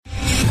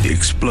The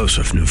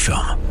explosive new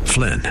film,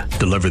 Flynn,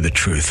 deliver the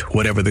truth,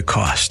 whatever the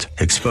cost.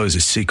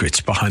 Exposes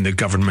secrets behind the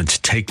government's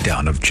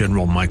takedown of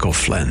General Michael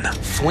Flynn.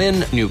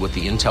 Flynn knew what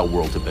the intel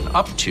world had been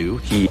up to.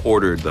 He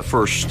ordered the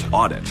first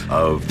audit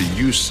of the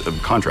use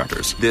of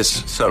contractors.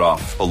 This set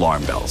off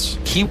alarm bells.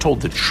 He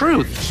told the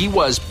truth. He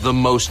was the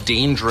most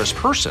dangerous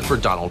person for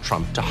Donald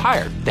Trump to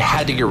hire. They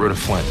had to get rid of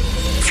Flynn.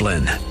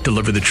 Flynn,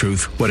 deliver the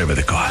truth, whatever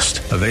the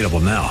cost. Available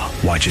now.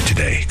 Watch it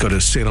today. Go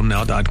to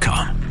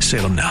salemnow.com.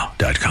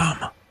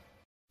 salemnow.com.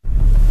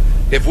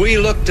 If we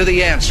look to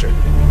the answer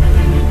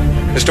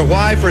as to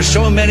why for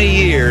so many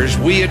years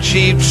we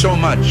achieved so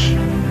much,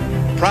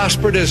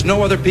 prospered as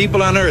no other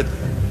people on earth,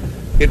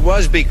 it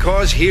was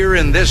because here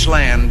in this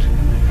land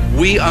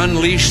we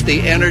unleashed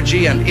the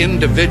energy and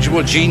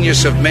individual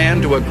genius of man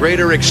to a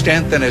greater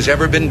extent than has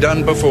ever been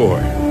done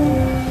before.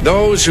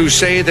 Those who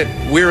say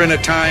that we're in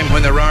a time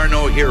when there are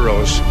no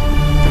heroes,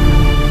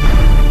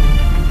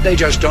 they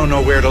just don't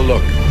know where to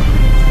look.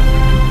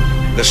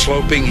 The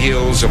sloping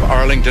hills of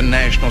Arlington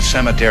National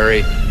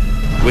Cemetery,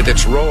 with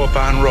its row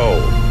upon row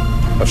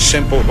of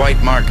simple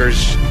white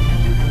markers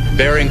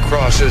bearing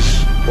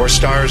crosses or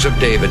stars of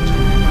David,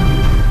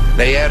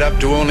 they add up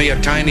to only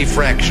a tiny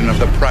fraction of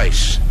the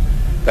price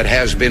that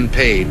has been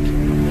paid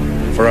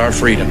for our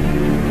freedom.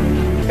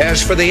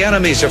 As for the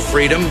enemies of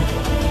freedom,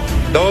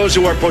 those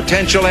who are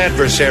potential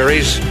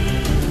adversaries,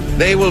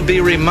 they will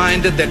be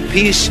reminded that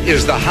peace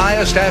is the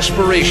highest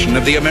aspiration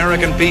of the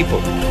American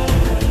people.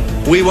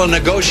 We will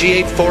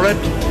negotiate for it,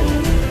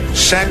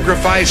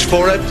 sacrifice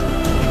for it.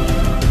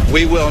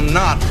 We will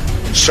not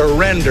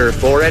surrender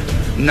for it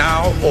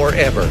now or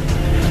ever.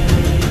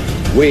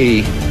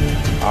 We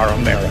are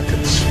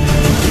Americans.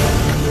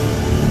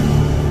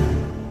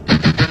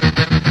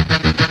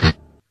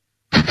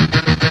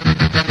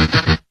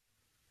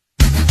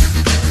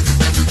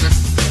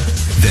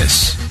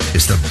 This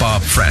is the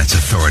Bob Frantz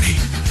Authority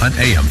on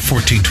AM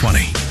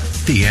 1420.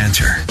 The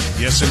Answer.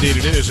 Yes, indeed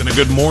it is. And a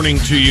good morning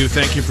to you.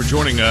 Thank you for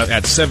joining us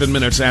at 7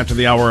 minutes after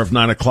the hour of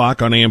 9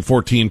 o'clock on AM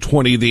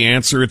 1420. The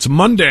Answer. It's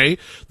Monday,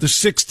 the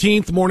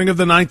 16th morning of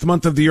the 9th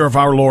month of the year of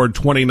our Lord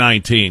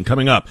 2019.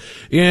 Coming up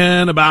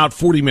in about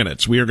 40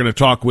 minutes, we are going to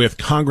talk with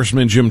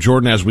Congressman Jim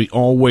Jordan, as we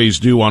always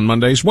do on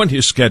Mondays when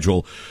his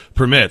schedule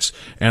permits.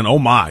 And oh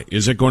my,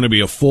 is it going to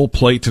be a full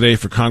plate today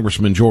for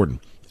Congressman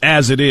Jordan,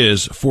 as it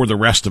is for the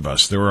rest of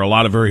us. There are a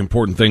lot of very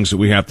important things that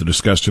we have to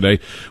discuss today.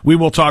 We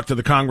will talk to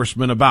the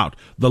congressman about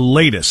the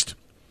latest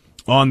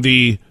on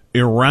the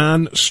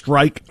Iran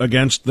strike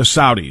against the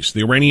Saudis.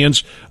 The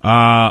Iranians,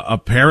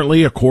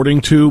 apparently, according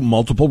to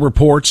multiple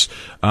reports,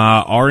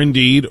 are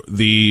indeed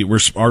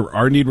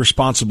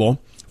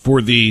responsible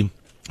for the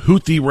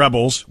Houthi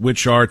rebels,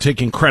 which are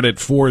taking credit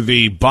for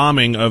the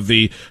bombing of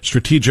the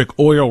strategic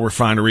oil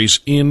refineries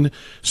in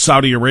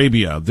Saudi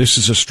Arabia. This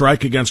is a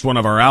strike against one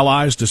of our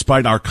allies,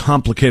 despite our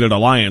complicated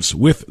alliance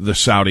with the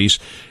Saudis,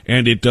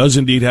 and it does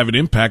indeed have an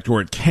impact,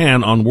 or it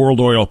can, on world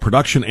oil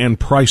production and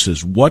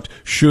prices. What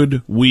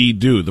should we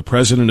do? The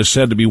president is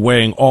said to be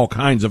weighing all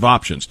kinds of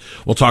options.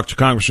 We'll talk to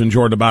Congressman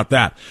Jordan about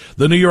that.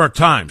 The New York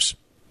Times,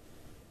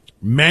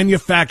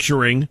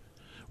 manufacturing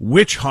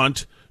witch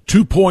hunt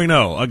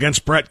 2.0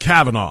 against Brett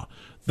Kavanaugh,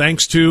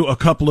 thanks to a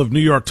couple of New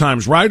York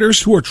Times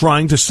writers who are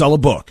trying to sell a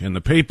book, and the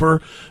paper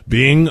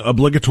being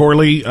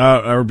obligatorily,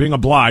 or being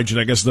obliged,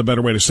 I guess is the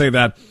better way to say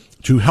that,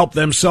 to help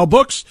them sell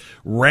books,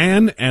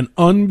 ran an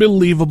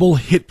unbelievable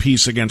hit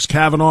piece against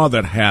Kavanaugh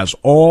that has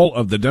all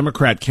of the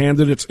Democrat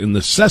candidates in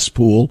the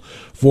cesspool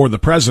for the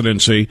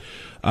presidency,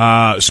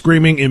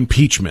 screaming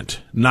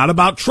impeachment. Not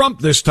about Trump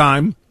this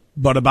time,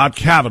 but about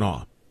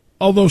Kavanaugh,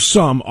 although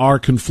some are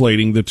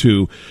conflating the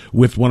two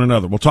with one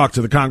another. We'll talk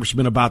to the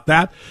congressman about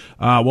that.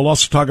 We'll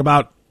also talk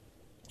about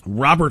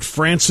Robert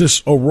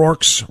Francis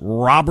O'Rourke's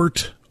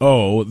Robert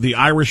O., the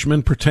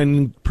Irishman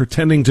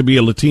pretending to be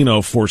a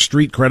Latino for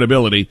street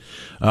credibility,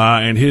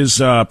 and his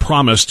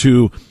promise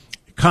to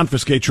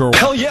confiscate your...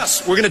 Hell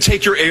yes, we're going to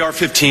take your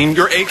AR-15,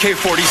 your AK-47.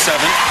 We're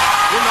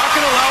not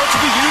going to allow it to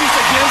be used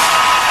against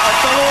our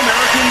fellow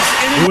Americans.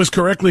 It was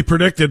correctly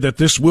predicted that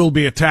this will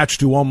be attached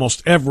to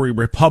almost every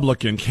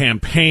Republican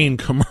campaign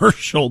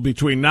commercial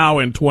between now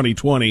and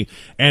 2020,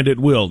 and it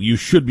will. You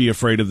should be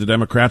afraid of the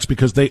Democrats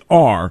because they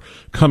are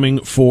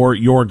coming for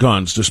your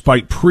guns,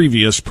 despite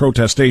previous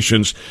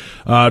protestations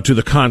to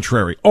the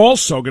contrary.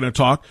 Also going to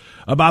talk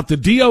about the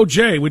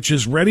DOJ, which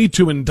is ready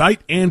to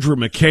indict Andrew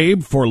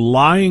McCabe for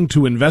lying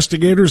to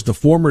investigators, the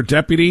former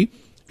deputy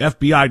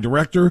FBI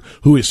director,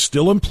 who is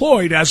still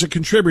employed as a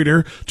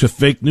contributor to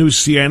fake news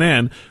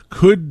CNN,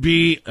 could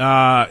be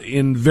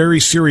in very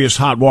serious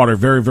hot water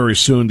very, very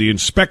soon. The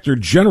Inspector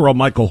General,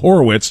 Michael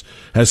Horowitz,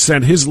 has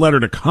sent his letter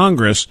to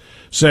Congress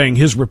saying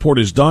his report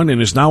is done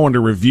and is now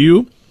under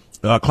review,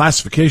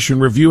 classification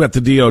review at the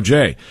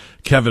DOJ.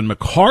 Kevin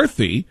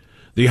McCarthy,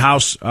 the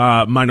House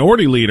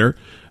minority leader,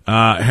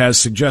 has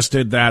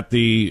suggested that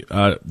the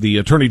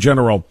Attorney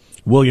General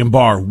William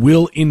Barr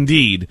will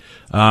indeed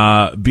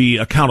be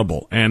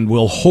accountable and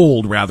will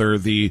hold, rather,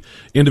 the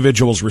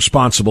individuals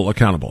responsible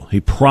accountable.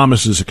 He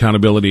promises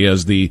accountability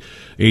as the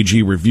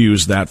AG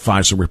reviews that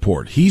FISA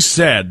report. He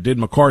said, did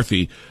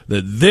McCarthy,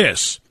 that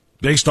this,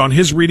 based on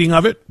his reading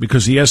of it,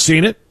 because he has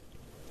seen it,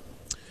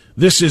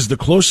 this is the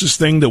closest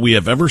thing that we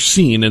have ever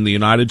seen in the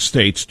United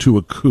States to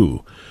a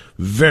coup.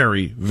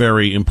 Very,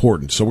 very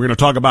important. So we're going to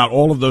talk about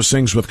all of those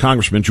things with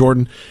Congressman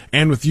Jordan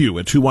and with you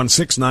at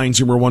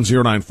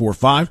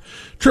 216-901-0945,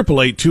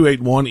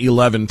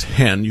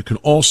 888-281-1110. You can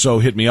also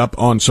hit me up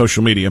on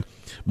social media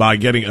by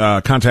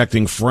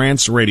contacting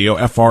France Radio,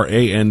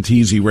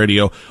 Frantz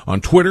Radio, on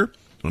Twitter,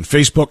 on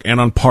Facebook,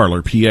 and on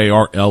Parler,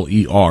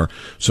 Parler,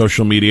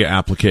 social media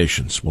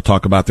applications. We'll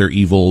talk about their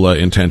evil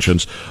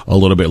intentions a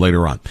little bit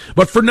later on.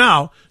 But for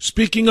now,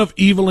 speaking of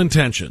evil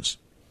intentions,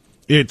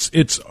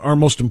 it's our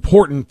most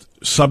important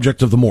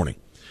subject of the morning,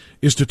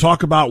 is to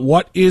talk about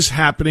what is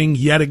happening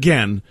yet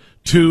again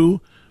to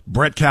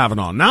Brett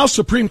Kavanaugh. Now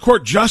Supreme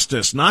Court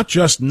Justice, not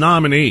just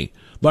nominee,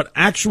 but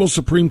actual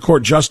Supreme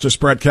Court Justice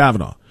Brett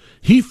Kavanaugh.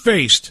 He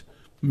faced,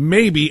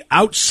 maybe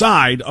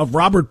outside of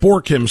Robert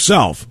Bork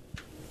himself,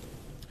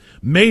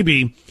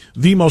 maybe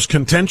the most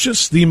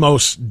contentious, the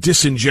most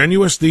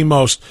disingenuous, the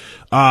most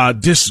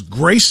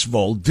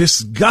disgraceful,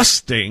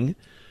 disgusting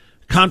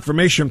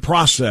confirmation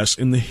process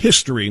in the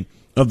history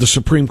of the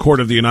Supreme Court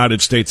of the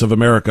United States of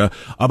America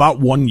about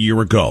 1 year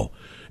ago.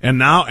 And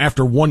now,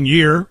 after 1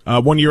 year,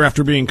 1 year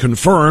after being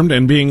confirmed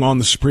and being on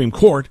the Supreme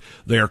Court,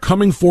 they are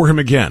coming for him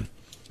again.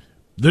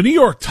 The New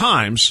York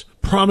Times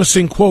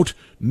promising, quote,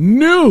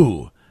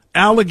 new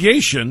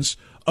allegations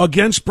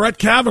against Brett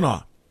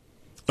Kavanaugh.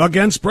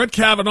 Against Brett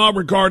Kavanaugh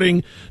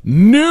regarding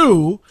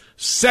new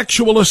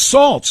sexual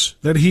assaults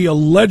that he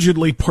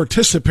allegedly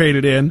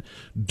participated in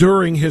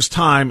during his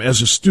time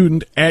as a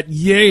student at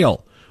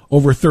Yale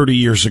over 30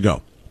 years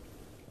ago.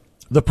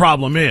 The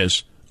problem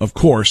is, of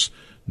course,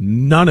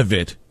 none of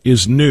it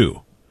is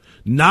new.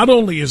 Not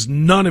only is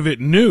none of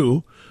it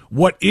new,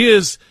 what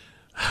is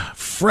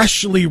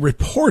freshly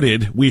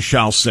reported, we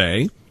shall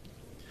say,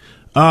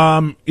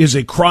 is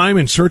a crime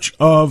in search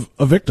of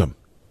a victim.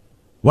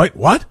 Wait,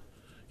 what?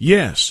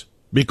 Yes,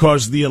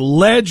 because the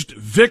alleged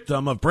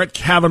victim of Brett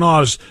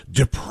Kavanaugh's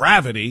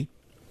depravity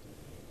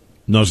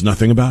knows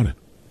nothing about it,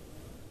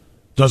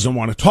 doesn't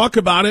want to talk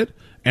about it,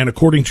 and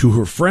according to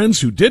her friends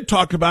who did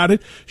talk about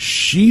it,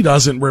 she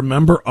doesn't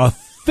remember a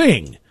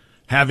thing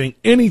having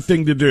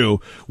anything to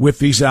do with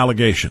these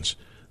allegations.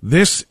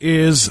 This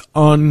is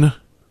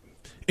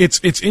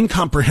it's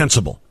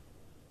incomprehensible.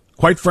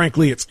 Quite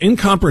frankly, it's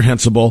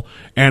incomprehensible,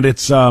 and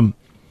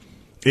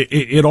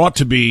it ought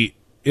to be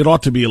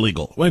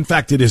illegal. Well, in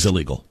fact, it is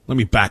illegal. Let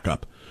me back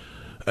up.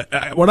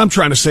 What I'm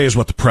trying to say is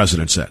what the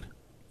president said.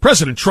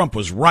 President Trump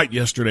was right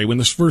yesterday when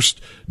this first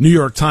New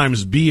York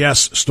Times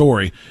BS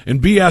story,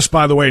 and BS,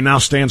 by the way, now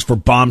stands for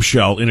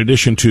bombshell in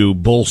addition to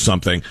bull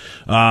something,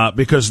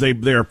 because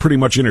they are pretty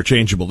much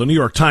interchangeable. The New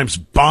York Times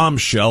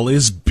bombshell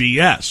is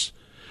BS.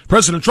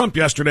 President Trump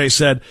yesterday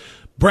said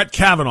Brett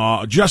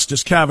Kavanaugh,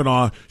 Justice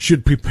Kavanaugh,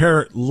 should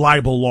prepare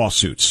libel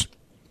lawsuits.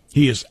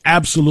 He is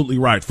absolutely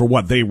right for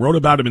what they wrote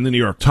about him in the New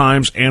York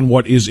Times and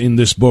what is in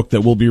this book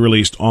that will be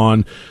released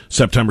on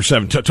September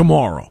 7th,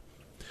 tomorrow.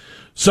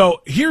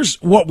 So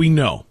here's what we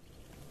know.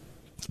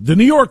 The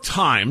New York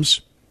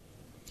Times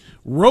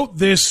wrote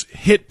this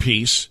hit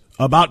piece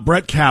about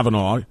Brett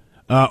Kavanaugh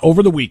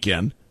over the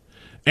weekend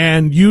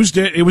and used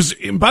it. It was,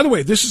 by the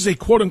way, this is a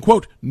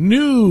quote-unquote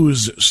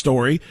news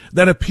story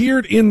that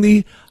appeared in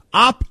the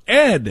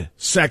op-ed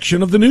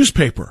section of the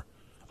newspaper.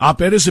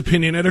 Op-ed is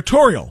opinion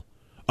editorial.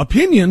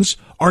 Opinions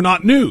are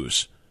not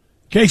news.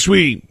 In case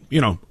we,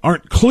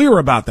 aren't clear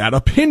about that,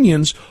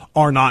 opinions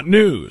are not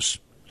news.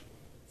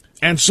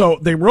 And so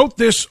they wrote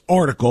this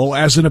article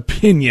as an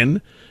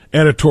opinion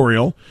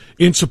editorial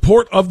in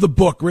support of the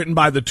book written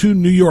by the two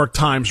New York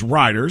Times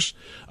writers,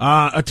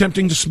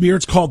 attempting to smear.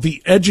 It's called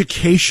The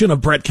Education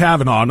of Brett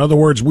Kavanaugh. In other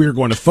words, we're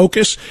going to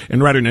focus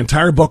and write an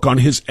entire book on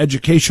his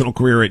educational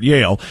career at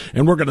Yale,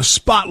 and we're going to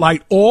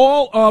spotlight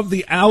all of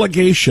the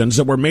allegations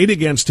that were made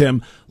against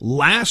him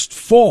last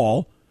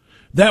fall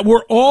that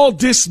were all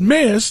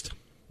dismissed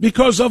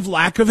because of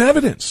lack of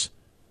evidence.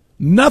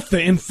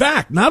 Nothing. In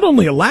fact, not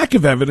only a lack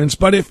of evidence,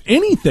 but if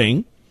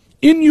anything,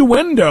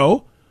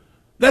 innuendo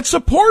that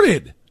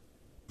supported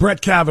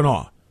Brett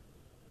Kavanaugh.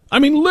 I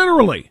mean,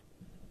 literally,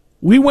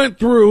 we went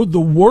through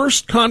the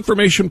worst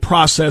confirmation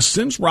process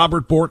since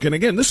Robert Bork. And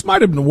again, this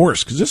might have been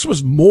worse because this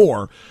was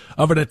more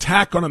of an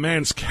attack on a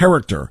man's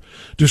character,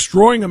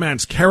 destroying a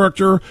man's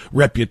character,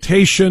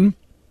 reputation,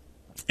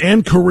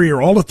 and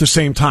career all at the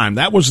same time.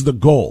 That was the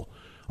goal.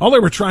 All they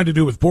were trying to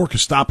do with Bork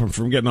is stop him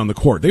from getting on the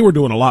court. They were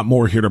doing a lot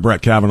more here to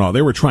Brett Kavanaugh.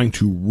 They were trying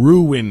to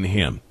ruin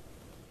him.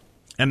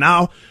 And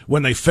now,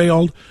 when they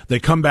failed, they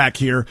come back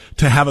here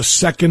to have a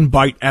second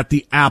bite at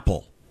the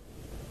apple.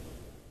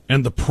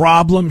 And the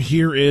problem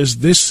here is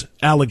this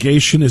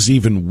allegation is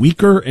even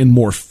weaker and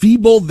more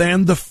feeble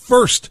than the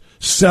first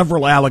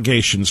several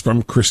allegations,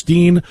 from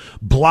Christine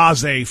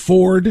Blasey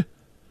Ford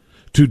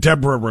to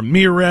Deborah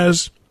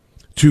Ramirez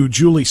to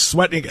Julie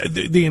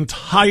Swetnick. The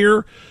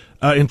entire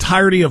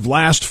entirety of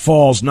last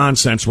fall's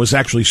nonsense was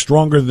actually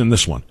stronger than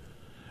this one,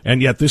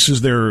 and yet this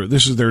is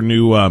their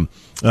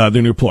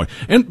new ploy.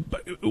 And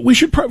we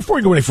should, before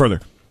we go any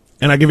further,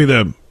 and I give you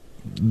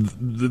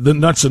the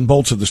nuts and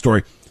bolts of the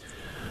story,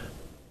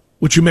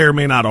 which you may or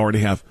may not already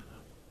have,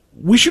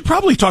 we should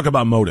probably talk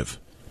about motive.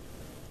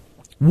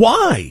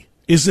 Why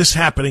is this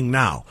happening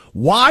now?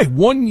 Why,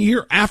 1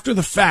 year after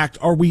the fact,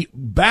 are we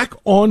back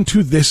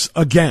onto this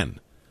again?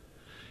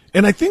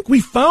 And I think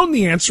we found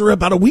the answer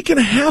about a week and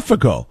a half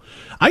ago.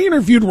 I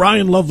interviewed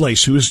Ryan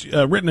Lovelace, who has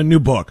written a new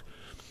book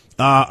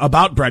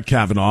about Brett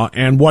Kavanaugh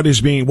and what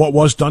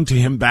was done to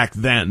him back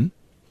then.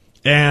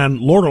 And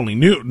Lord only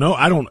knew.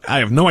 I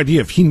have no idea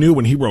if he knew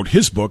when he wrote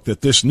his book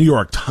that this New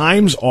York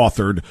Times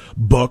authored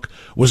book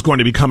was going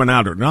to be coming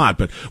out or not.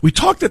 But we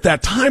talked at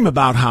that time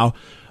about how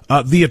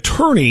the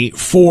attorney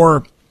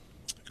for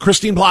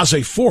Christine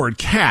Blasey Ford,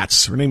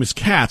 Katz, her name is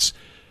Katz,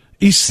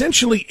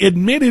 essentially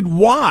admitted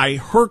why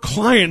her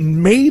client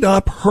made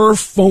up her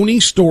phony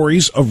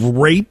stories of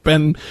rape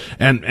and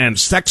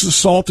sex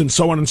assault and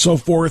so on and so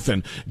forth,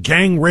 and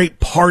gang rape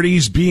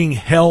parties being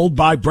held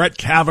by Brett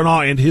Kavanaugh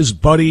and his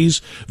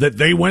buddies that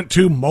they went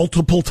to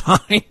multiple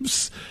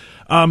times.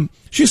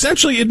 She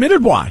essentially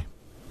admitted why.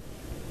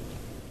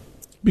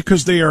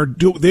 Because they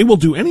will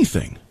do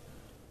anything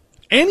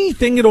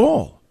at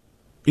all,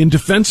 in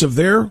defense of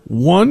their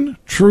one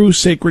true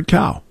sacred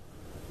cow.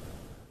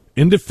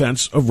 In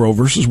defense of Roe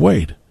versus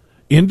Wade,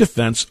 in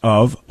defense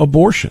of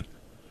abortion.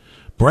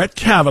 Brett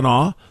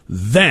Kavanaugh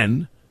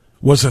then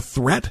was a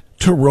threat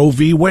to Roe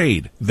v.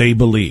 Wade, they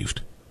believed.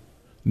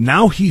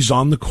 Now he's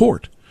on the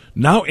court.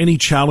 Now any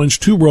challenge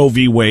to Roe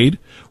v. Wade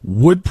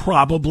would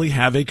probably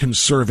have a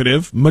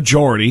conservative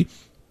majority,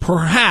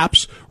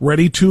 perhaps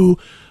ready to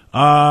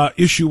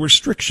issue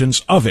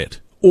restrictions of it,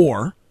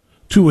 or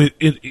to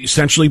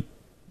essentially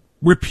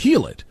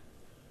repeal it,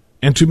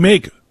 and to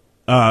make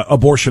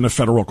abortion a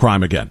federal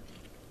crime again,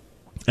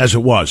 as it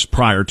was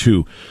prior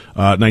to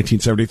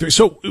 1973.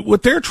 So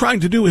what they're trying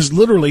to do is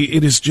literally,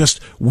 it is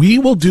just, we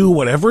will do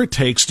whatever it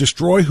takes,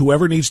 destroy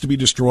whoever needs to be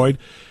destroyed.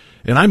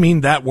 And I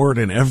mean that word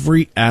in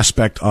every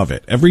aspect of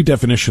it, every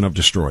definition of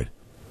destroyed.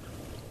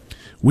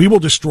 We will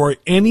destroy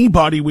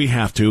anybody we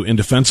have to in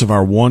defense of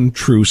our one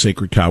true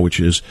sacred cow, which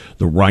is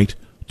the right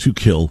to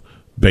kill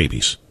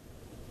babies.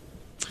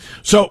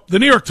 So, the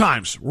New York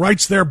Times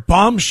writes their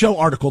bombshell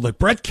article that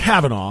Brett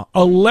Kavanaugh,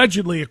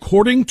 allegedly,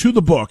 according to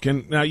the book,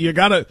 and now you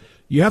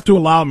have to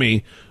allow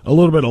me a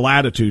little bit of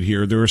latitude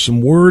here. There are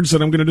some words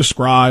that I'm going to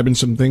describe and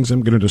some things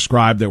I'm going to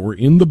describe that were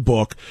in the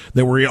book,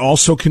 that were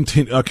also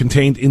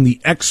contained in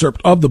the excerpt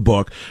of the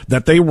book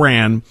that they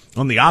ran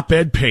on the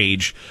op-ed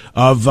page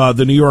of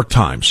the New York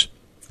Times.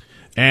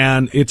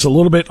 And it's a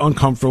little bit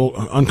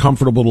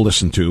uncomfortable to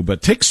listen to,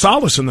 but take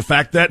solace in the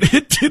fact that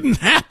it didn't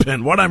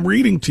happen. What I'm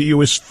reading to you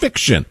is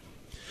fiction.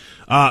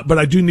 But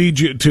I do need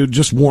you to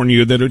just warn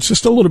you that it's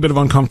just a little bit of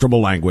uncomfortable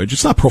language.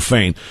 It's not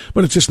profane,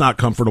 but it's just not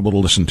comfortable to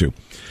listen to.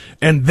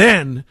 And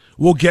then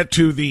we'll get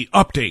to the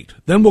update.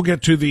 Then we'll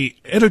get to the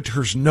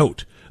editor's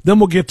note. Then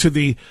we'll get to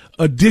the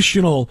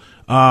additional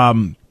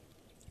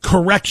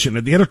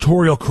correction, the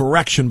editorial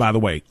correction, by the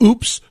way.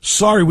 Oops,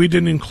 sorry we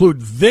didn't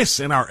include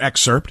this in our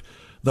excerpt.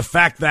 The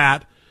fact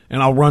that,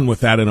 and I'll run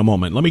with that in a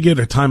moment. Let me get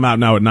a timeout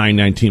now at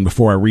 9:19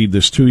 before I read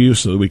this to you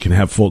so that we can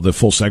have the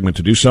full segment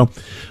to do so.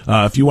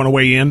 If you want to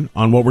weigh in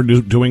on what we're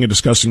doing and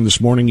discussing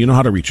this morning, you know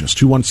how to reach us.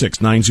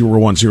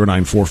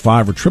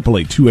 216-901-0945 or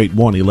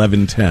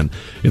 888-281-1110.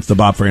 It's the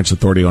Bob Frantz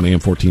Authority on AM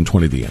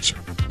 1420, The Answer.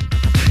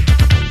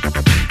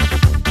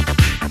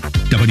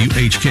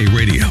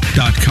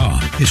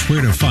 WHKRadio.com is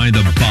where to find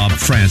the Bob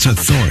Frantz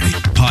Authority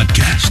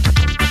podcast.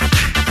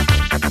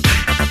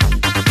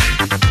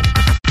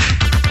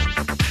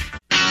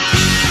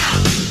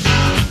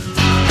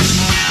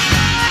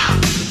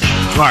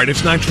 All right,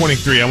 it's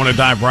 9:23. I want to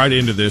dive right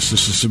into this.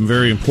 This is some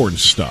very important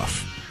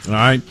stuff. All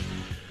right?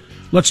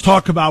 Let's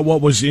talk about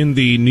what was in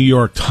the New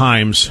York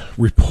Times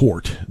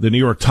report. The New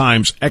York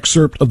Times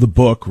excerpt of the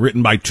book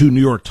written by two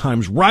New York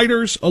Times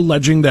writers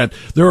alleging that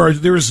there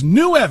is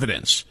new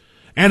evidence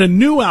and a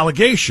new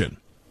allegation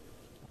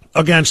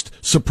against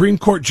Supreme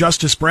Court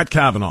Justice Brett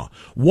Kavanaugh.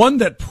 One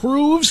that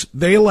proves,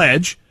 they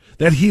allege,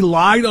 that he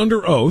lied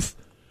under oath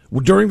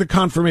during the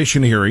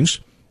confirmation hearings.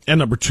 And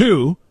number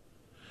two,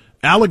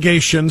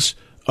 allegations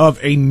of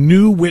a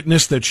new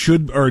witness that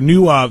should, or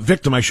new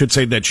victim, I should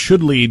say, that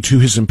should lead to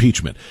his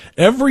impeachment.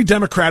 Every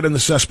Democrat in the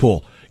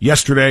cesspool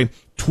yesterday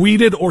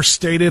tweeted or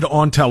stated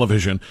on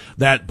television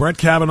that Brett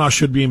Kavanaugh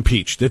should be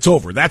impeached. It's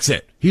over. That's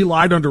it. He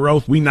lied under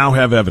oath. We now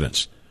have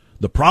evidence.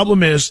 The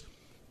problem is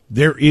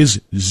there is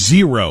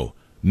zero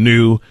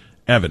new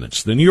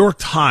evidence. The New York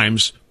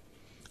Times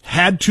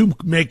had to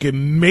make a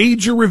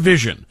major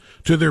revision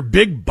to their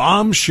big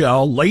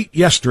bombshell late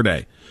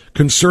yesterday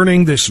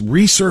concerning this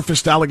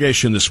resurfaced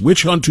allegation, this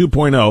witch hunt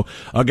 2.0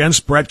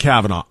 against Brett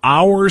Kavanaugh,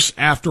 hours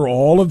after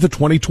all of the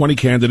 2020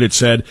 candidates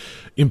said,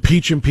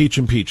 impeach, impeach,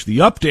 impeach. The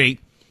update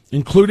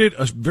included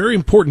a very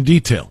important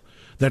detail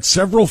that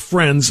several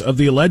friends of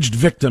the alleged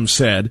victim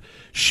said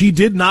she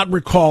did not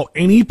recall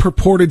any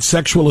purported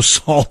sexual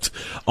assault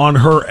on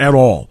her at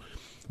all.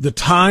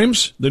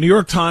 The New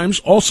York Times,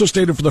 also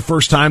stated for the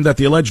first time that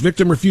the alleged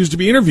victim refused to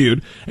be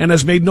interviewed and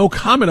has made no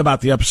comment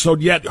about the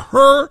episode, yet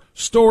her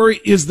story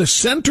is the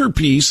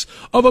centerpiece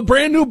of a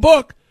brand new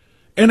book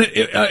in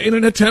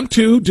an attempt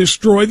to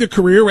destroy the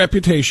career,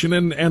 reputation,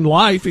 and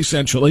life,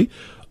 essentially,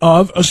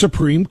 of a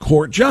Supreme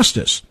Court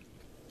justice.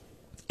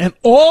 And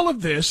all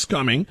of this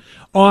coming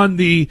on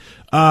the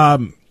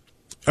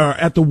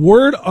at the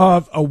word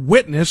of a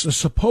witness, a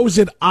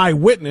supposed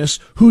eyewitness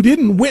who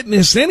didn't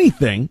witness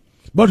anything,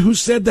 but who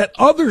said that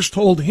others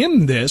told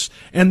him this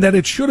and that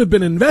it should have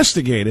been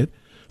investigated,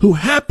 who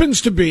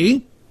happens to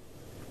be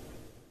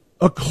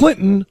a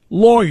Clinton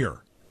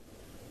lawyer.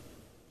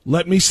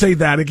 Let me say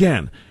that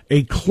again.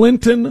 A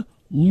Clinton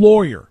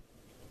lawyer.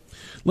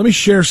 Let me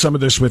share some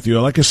of this with you.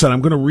 Like I said,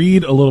 I'm going to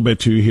read a little bit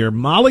to you here.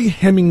 Mollie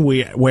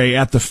Hemingway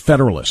at the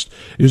Federalist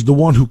is the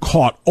one who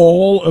caught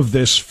all of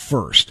this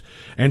first.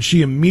 And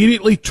she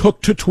immediately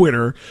took to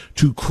Twitter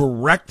to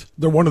correct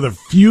one of the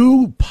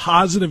few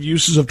positive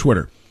uses of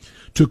Twitter,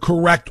 to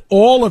correct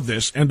all of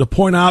this and to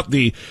point out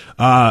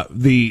I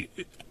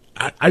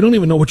don't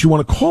even know what you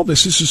want to call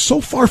this. This is so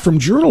far from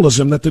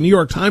journalism that the New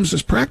York Times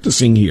is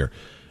practicing here.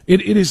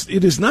 It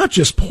is not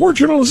just poor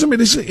journalism.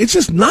 It's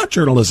just not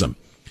journalism.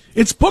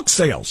 It's book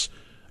sales.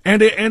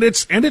 And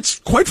it's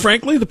quite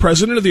frankly, the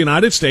President of the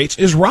United States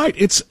is right.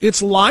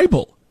 It's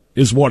libel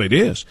is what it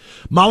is.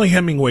 Mollie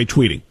Hemingway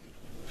tweeting.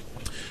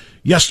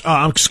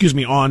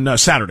 On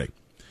Saturday.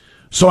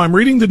 So I'm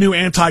reading the new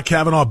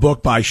anti-Kavanaugh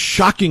book by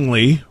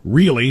shockingly,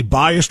 really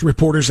biased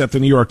reporters at the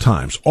New York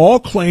Times. All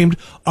claimed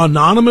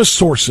anonymous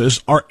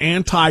sources are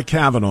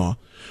anti-Kavanaugh,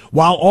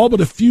 while all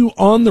but a few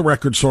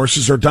on-the-record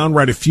sources are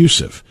downright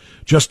effusive.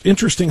 Just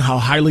interesting how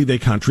highly they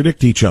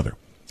contradict each other.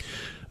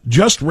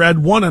 Just read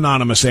one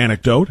anonymous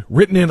anecdote,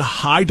 written in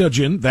high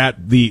dudgeon,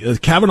 that the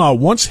Kavanaugh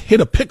once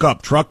hit a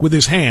pickup truck with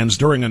his hands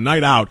during a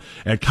night out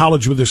at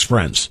college with his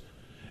friends.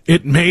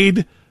 It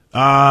made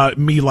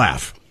me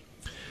laugh.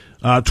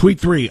 Tweet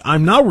 3,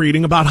 I'm now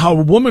reading about how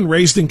a woman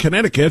raised in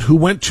Connecticut who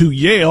went to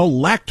Yale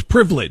lacked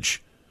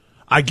privilege.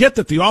 I get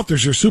that the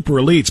authors are super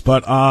elites,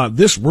 but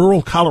this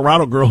rural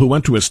Colorado girl who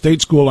went to a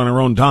state school on her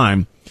own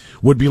dime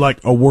would be like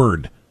a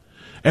word.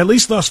 At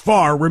least thus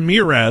far,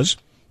 Ramirez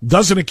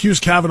doesn't accuse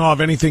Kavanaugh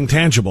of anything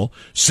tangible,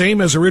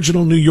 same as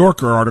original New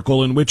Yorker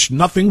article in which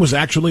nothing was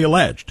actually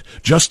alleged,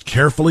 just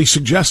carefully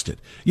suggested.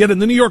 Yet in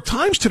the New York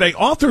Times today,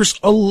 authors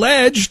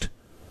alleged,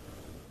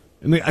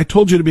 and I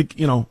told you to be,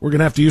 we're going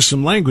to have to use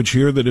some language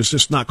here that is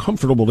just not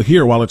comfortable to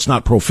hear while it's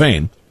not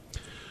profane.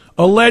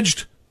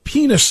 Alleged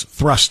penis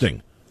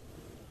thrusting.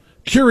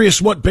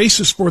 Curious what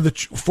basis for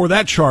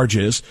that charge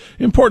is.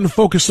 Important to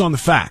focus on the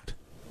fact.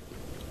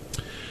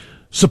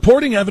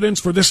 Supporting evidence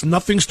for this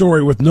nothing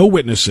story with no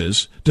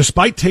witnesses,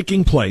 despite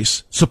taking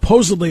place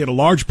supposedly at a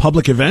large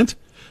public event,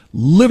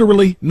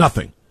 literally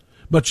nothing.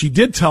 But she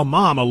did tell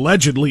Mom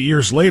allegedly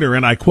years later,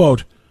 and I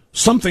quote,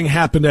 something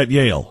happened at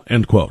Yale,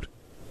 end quote.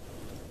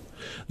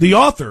 The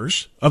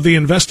authors of the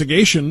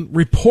investigation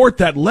report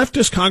that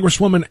leftist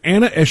Congresswoman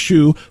Anna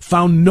Eshoo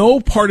found no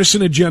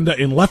partisan agenda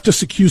in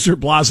leftist accuser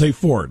Blasey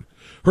Ford.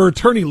 Her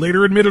attorney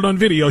later admitted on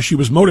video she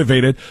was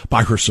motivated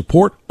by her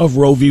support of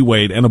Roe v.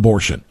 Wade and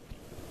abortion.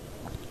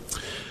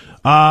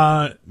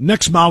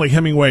 Next, Mollie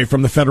Hemingway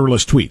from the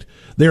Federalist tweet.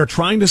 They are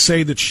trying to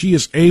say that she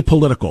is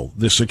apolitical,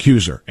 this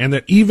accuser, and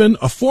that even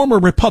a former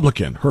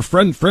Republican, her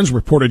friends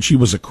reported she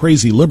was a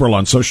crazy liberal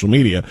on social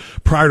media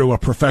prior to a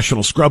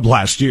professional scrub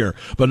last year,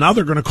 but now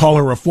they're going to call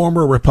her a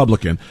former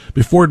Republican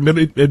before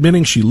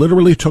admitting she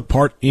literally took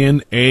part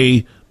in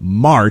a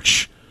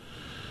march.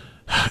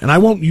 And I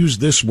won't use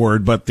this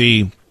word, but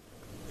I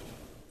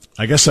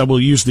guess I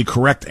will use the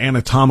correct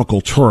anatomical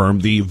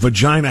term, the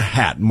vagina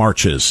hat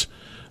marches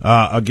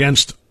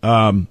against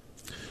the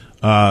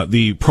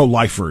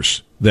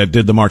pro-lifers that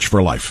did the March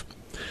for Life.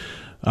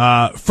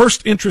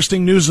 First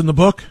interesting news in the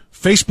book,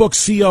 Facebook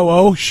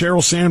COO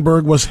Sheryl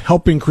Sandberg was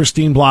helping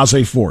Christine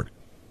Blasey Ford.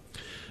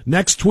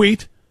 Next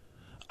tweet,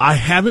 I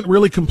haven't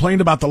really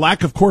complained about the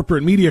lack of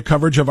corporate media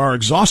coverage of our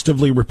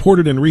exhaustively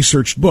reported and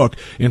researched book,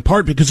 in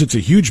part because it's a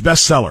huge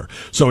bestseller,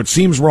 so it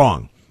seems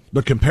wrong.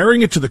 But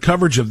comparing it to the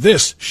coverage of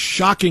this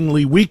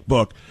shockingly weak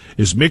book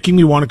is making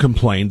me want to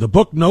complain. The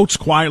book notes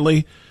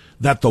quietly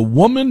that the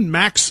woman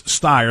Max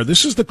Stier,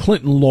 this is the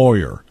Clinton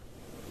lawyer,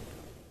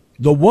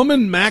 the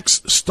woman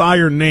Max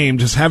Stier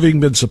named as having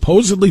been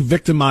supposedly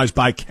victimized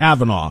by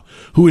Kavanaugh,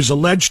 who is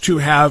alleged to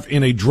have,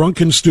 in a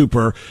drunken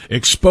stupor,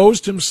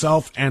 exposed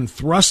himself and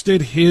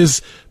thrusted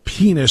his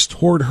penis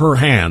toward her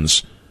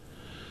hands,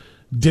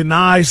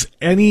 denies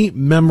any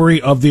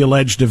memory of the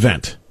alleged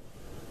event.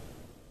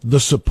 The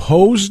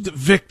supposed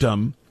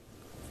victim,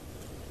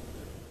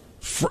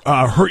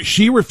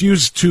 she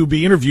refused to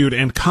be interviewed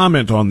and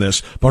comment on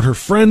this, but her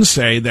friends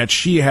say that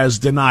she has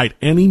denied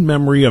any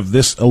memory of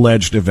this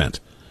alleged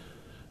event.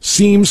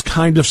 Seems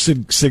kind of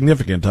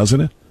significant,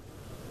 doesn't it?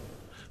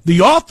 The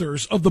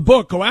authors of the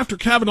book go after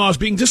Kavanaugh as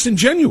being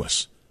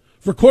disingenuous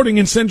for quoting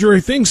incendiary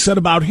things said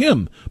about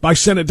him by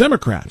Senate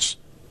Democrats.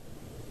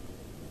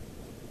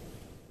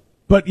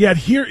 But yet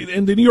here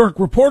in the New York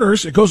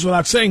reporters, it goes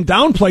without saying,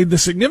 downplayed the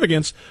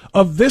significance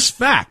of this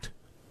fact.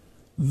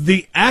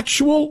 The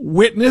actual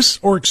witness,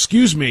 or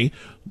excuse me,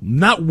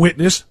 not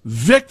witness,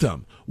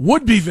 victim,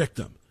 would-be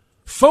victim,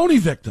 phony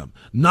victim,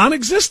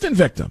 non-existent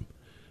victim,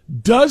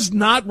 does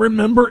not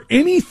remember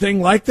anything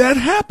like that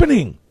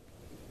happening.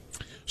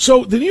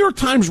 So the New York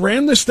Times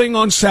ran this thing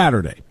on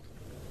Saturday.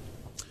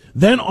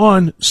 Then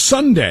on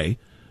Sunday,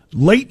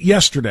 late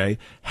yesterday,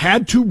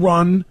 had to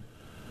run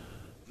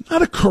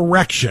not a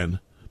correction,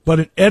 but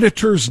an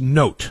editor's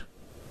note.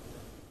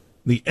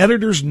 The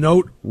editor's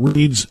note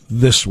reads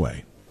this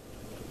way.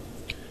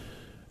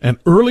 An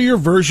earlier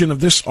version of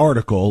this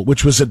article,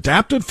 which was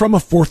adapted from a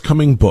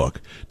forthcoming book,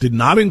 did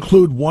not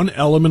include one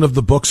element of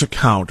the book's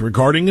account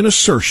regarding an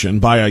assertion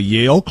by a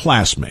Yale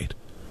classmate.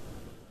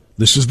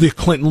 This is the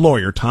Clinton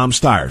lawyer, Tom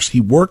Stiers.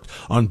 He worked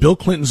on Bill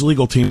Clinton's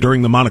legal team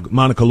during the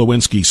Monica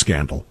Lewinsky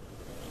scandal.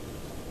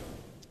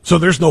 So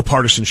there's no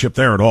partisanship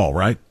there at all,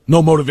 right?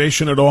 No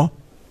motivation at all?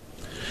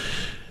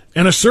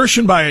 An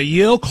assertion by a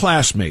Yale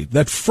classmate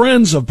that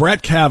friends of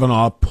Brett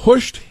Kavanaugh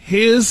pushed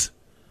his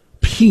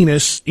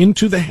penis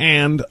into the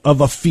hand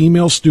of a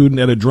female student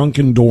at a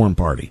drunken dorm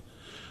party.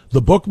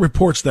 The book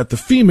reports that the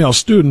female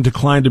student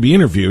declined to be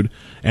interviewed,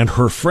 and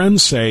her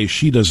friends say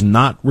she does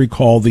not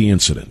recall the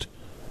incident.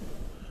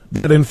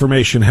 That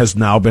information has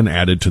now been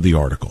added to the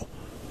article.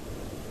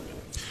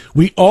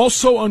 We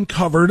also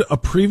uncovered a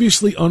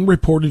previously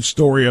unreported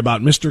story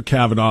about Mr.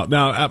 Kavanaugh.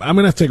 Now, I'm going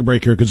to have to take a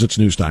break here because it's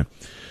news time.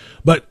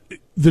 But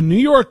the New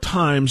York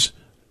Times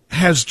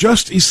has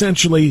just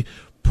essentially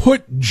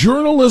put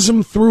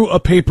journalism through a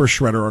paper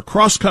shredder, a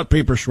cross-cut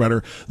paper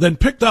shredder, then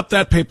picked up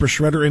that paper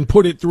shredder and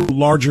put it through a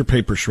larger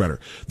paper shredder.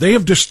 They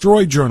have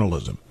destroyed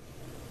journalism.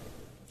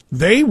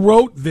 They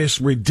wrote this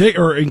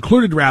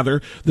included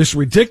this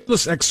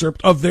ridiculous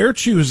excerpt of their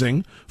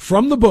choosing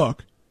from the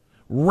book,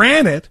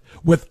 ran it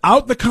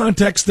without the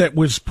context that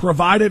was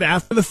provided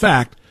after the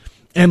fact,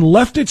 and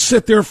left it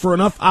sit there for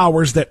enough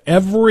hours that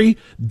every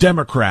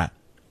Democrat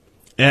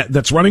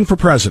that's running for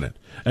president,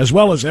 as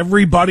well as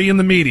everybody in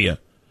the media,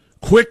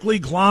 quickly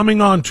glomming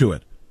onto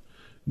it,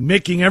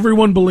 making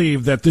everyone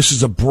believe that this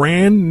is a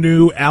brand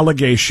new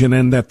allegation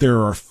and that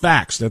there are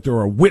facts, that there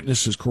are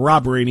witnesses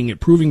corroborating it,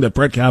 proving that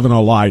Brett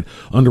Kavanaugh lied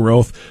under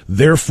oath,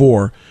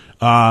 therefore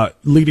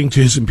leading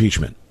to his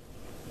impeachment.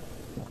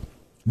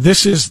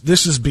 This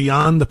is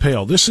beyond the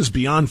pale. This is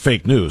beyond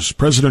fake news.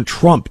 President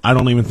Trump, I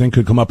don't even think,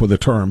 could come up with a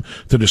term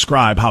to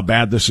describe how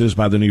bad this is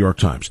by the New York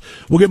Times.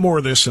 We'll get more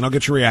of this, and I'll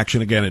get your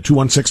reaction again at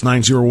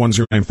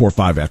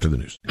 216-901-0945 after the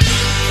news.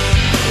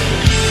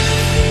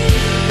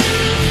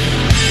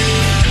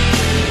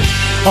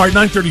 All right,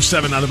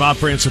 9:37 on the Bob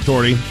Frantz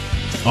Authority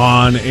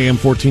on AM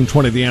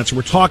 1420, The Answer.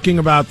 We're talking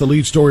about the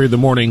lead story of the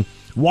morning,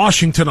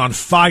 Washington on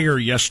fire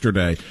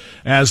yesterday,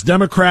 as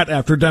Democrat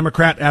after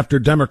Democrat after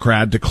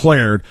Democrat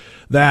declared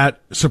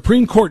that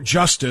Supreme Court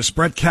Justice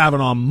Brett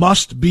Kavanaugh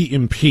must be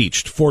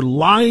impeached for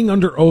lying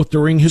under oath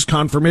during his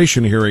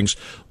confirmation hearings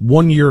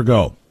 1 year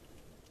ago.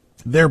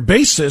 Their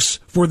basis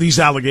for these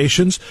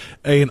allegations,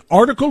 an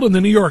article in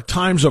the New York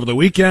Times over the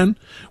weekend,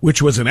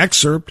 which was an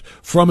excerpt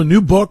from a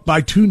new book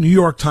by two New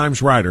York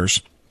Times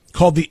writers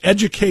called The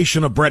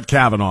Education of Brett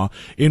Kavanaugh,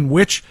 in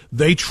which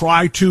they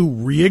try to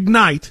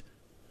reignite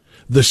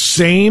the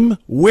same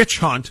witch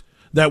hunt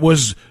that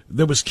was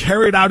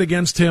carried out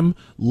against him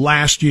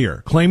last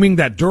year, claiming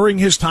that during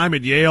his time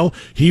at Yale,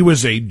 he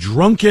was a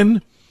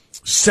drunken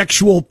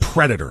sexual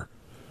predator.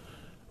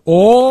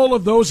 All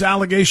of those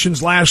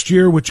allegations last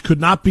year, which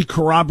could not be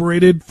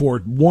corroborated for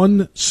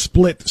one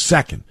split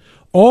second.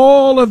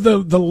 All of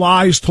the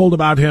lies told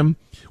about him,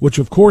 which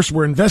of course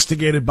were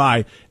investigated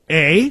by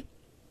A,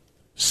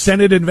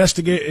 Senate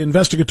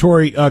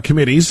investigatory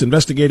committees,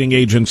 investigating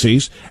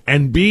agencies,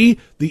 and B,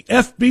 the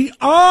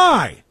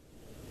FBI.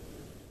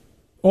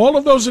 All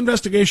of those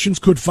investigations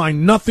could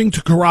find nothing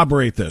to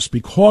corroborate this.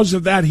 Because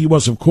of that, he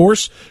was, of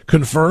course,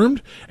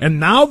 confirmed, and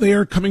now they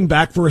are coming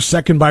back for a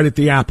second bite at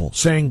the apple,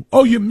 saying,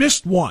 oh, you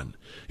missed one.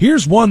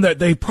 Here's one that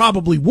they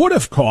probably would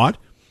have caught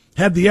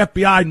had the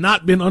FBI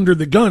not been under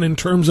the gun in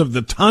terms of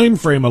the time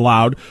frame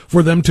allowed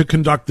for them to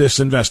conduct this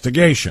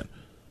investigation.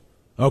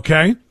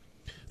 Okay?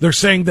 They're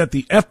saying that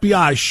the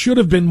FBI should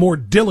have been more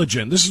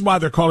diligent. This is why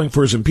they're calling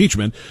for his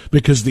impeachment,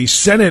 because the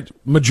Senate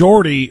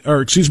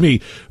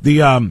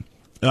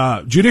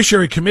the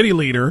Judiciary Committee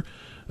leader,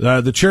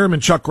 the chairman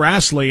Chuck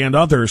Grassley and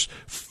others,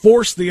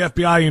 forced the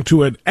FBI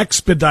into an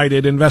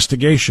expedited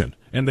investigation,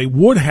 and they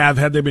would have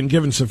had they been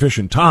given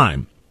sufficient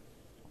time,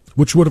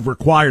 which would have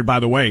required,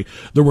 by the way,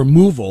 the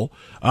removal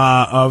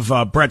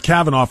of Brett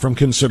Kavanaugh from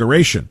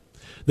consideration.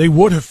 They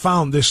would have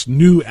found this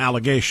new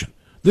allegation.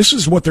 This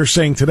is what they're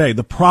saying today.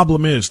 The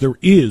problem is there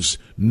is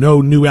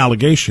no new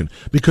allegation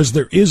because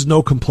there is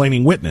no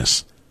complaining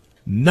witness.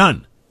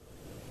 None.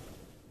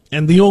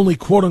 And the only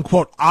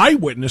quote-unquote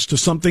eyewitness to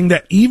something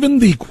that even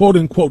the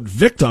quote-unquote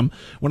victim,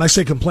 when I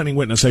say complaining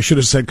witness, I should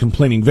have said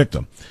complaining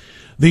victim.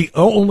 The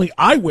only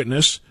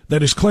eyewitness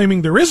that is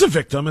claiming there is a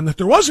victim and that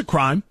there was a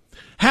crime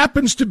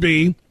happens to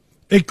be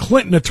a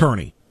Clinton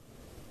attorney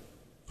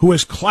who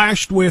has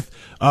clashed with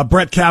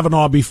Brett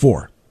Kavanaugh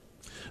before.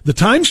 The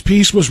Times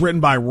piece was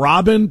written by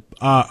Robin,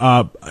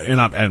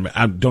 and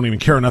I don't even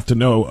care enough to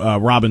know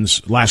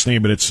Robin's last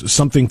name, but it's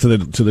something to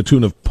the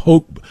tune of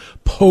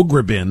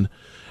Pogrebin,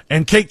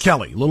 and Kate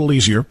Kelly, a little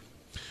easier.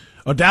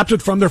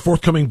 Adapted from their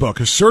forthcoming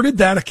book, asserted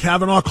that a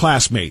Kavanaugh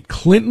classmate,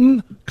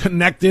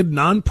 Clinton-connected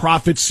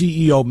nonprofit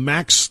CEO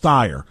Max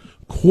Stier,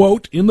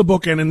 quote, in the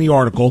book and in the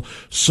article,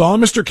 saw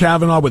Mr.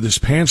 Kavanaugh with his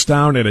pants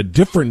down at a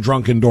different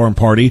drunken dorm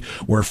party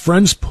where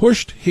friends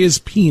pushed his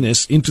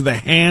penis into the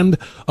hand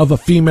of a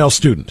female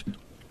student.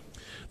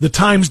 The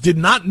Times did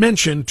not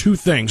mention two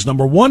things.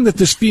 Number one, that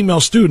this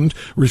female student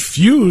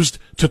refused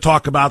to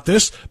talk about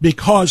this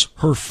because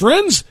her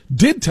friends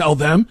did tell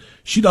them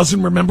she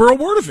doesn't remember a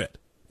word of it.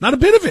 Not a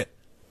bit of it.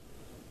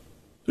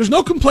 There's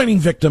no complaining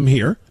victim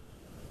here.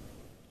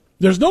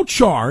 There's no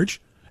charge.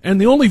 And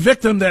the only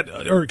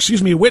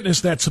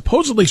witness that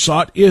supposedly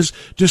saw it is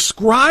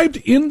described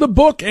in the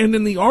book and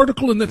in the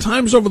article in the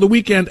Times over the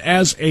weekend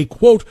as a,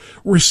 quote,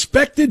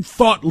 respected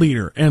thought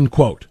leader, end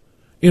quote,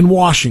 in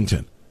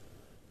Washington.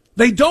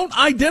 They don't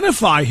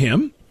identify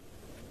him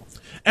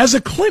as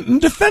a Clinton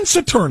defense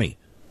attorney,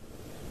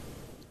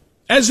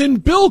 as in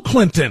Bill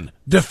Clinton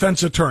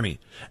defense attorney,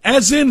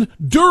 as in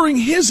during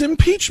his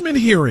impeachment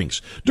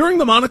hearings, during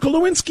the Monica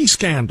Lewinsky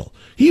scandal.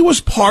 He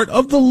was part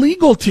of the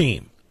legal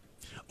team.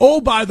 Oh,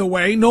 by the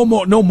way, no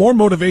more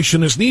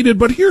motivation is needed,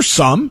 but here's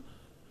some.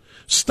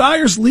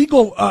 Stier's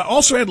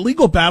also had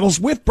legal battles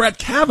with Brett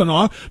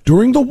Kavanaugh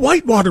during the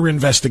Whitewater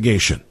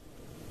investigation.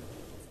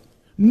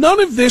 None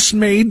of this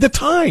made the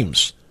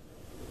Times.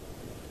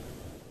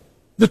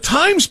 The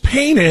Times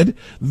painted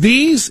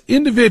these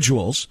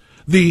individuals,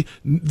 the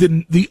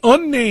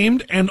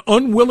unnamed and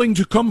unwilling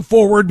to come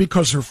forward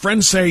because her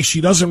friends say she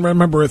doesn't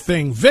remember a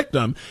thing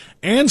victim,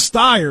 and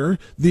Stier,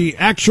 the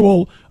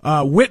actual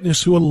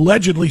witness who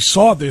allegedly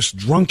saw this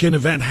drunken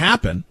event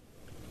happen,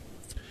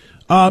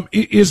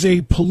 is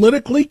a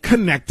politically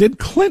connected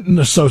Clinton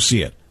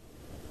associate.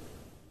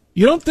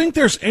 You don't think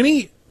there's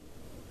any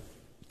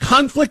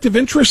conflict of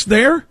interest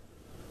there?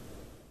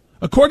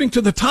 According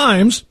to the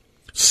Times,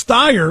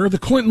 Stier, the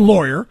Clinton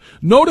lawyer,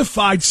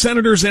 notified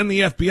senators and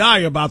the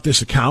FBI about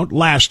this account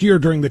last year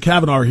during the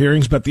Kavanaugh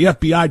hearings, but the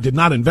FBI did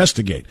not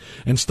investigate,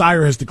 and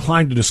Stier has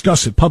declined to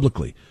discuss it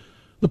publicly.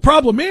 The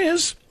problem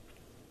is,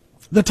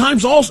 the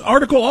Times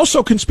article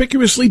also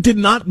conspicuously did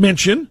not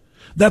mention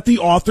that the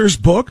author's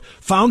book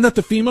found that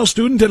the female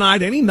student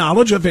denied any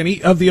knowledge of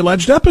any of the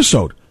alleged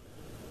episode.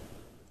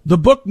 The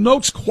book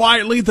notes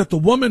quietly that the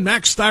woman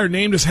Max Stier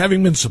named as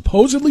having been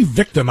supposedly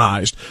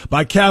victimized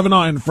by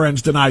Kavanaugh and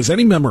friends denies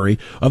any memory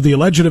of the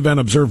alleged event,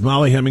 observed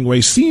Molly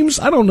Hemingway. Seems,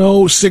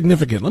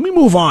 significant. Let me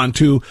move on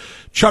to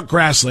Chuck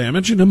Grassley. I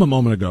mentioned him a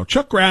moment ago.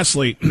 Chuck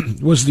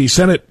Grassley was the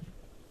Senate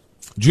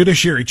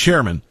Judiciary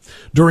Chairman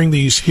during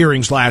these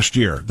hearings last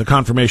year, the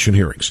confirmation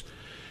hearings.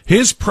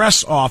 His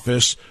press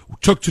office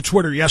took to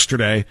Twitter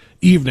yesterday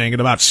evening at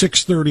about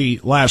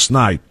 6:30 last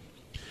night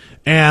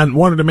and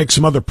wanted to make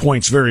some other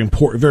points very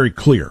important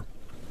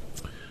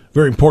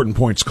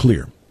points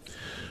clear.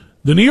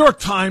 The New York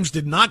Times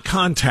did not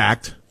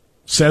contact,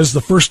 says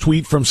the first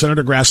tweet from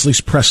Senator Grassley's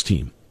press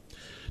team,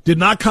 did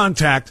not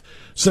contact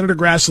Senator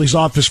Grassley's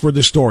office for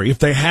this story. If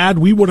they had,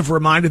 we would have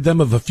reminded them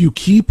of a few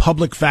key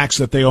public facts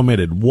that they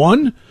omitted.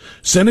 One,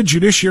 Senate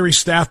Judiciary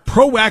staff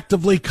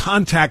proactively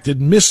contacted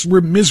Ms.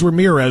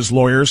 Ramirez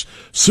lawyers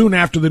soon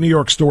after the New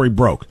York story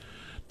broke.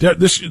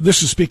 This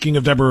is speaking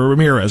of Deborah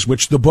Ramirez,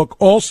 which the book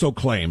also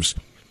claims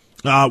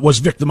was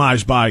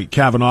victimized by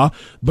Kavanaugh,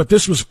 but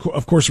this was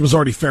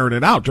already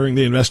ferreted out during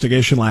the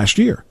investigation last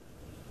year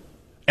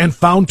and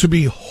found to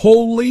be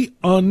wholly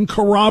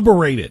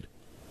uncorroborated.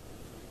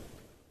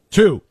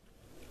 Two,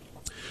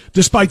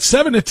 despite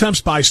 7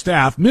 attempts by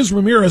staff, Ms.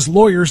 Ramirez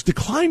lawyers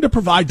declined to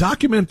provide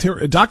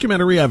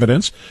documentary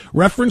evidence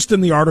referenced in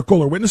the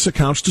article or witness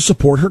accounts to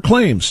support her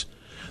claims.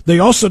 They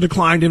also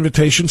declined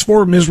invitations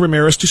for Ms.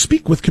 Ramirez to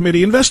speak with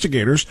committee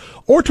investigators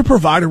or to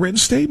provide a written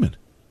statement.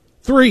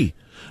 3,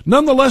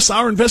 nonetheless,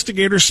 our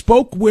investigators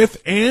spoke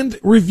with and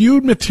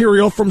reviewed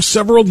material from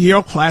several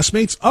Yale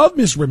classmates of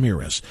Ms.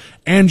 Ramirez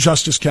and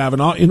Justice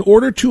Kavanaugh in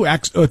order to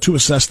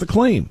assess the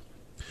claim.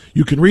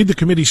 You can read the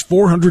committee's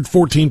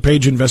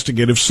 414-page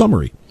investigative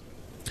summary.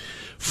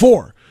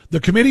 4,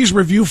 the committee's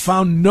review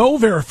found no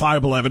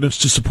verifiable evidence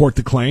to support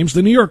the claims.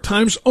 The New York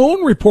Times'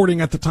 own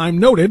reporting at the time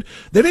noted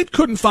that it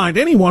couldn't find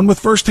anyone with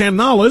first-hand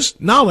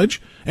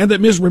knowledge and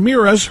that Ms.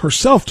 Ramirez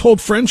herself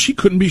told friends she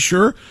couldn't be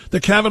sure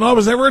that Kavanaugh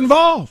was ever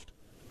involved.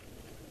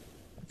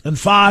 And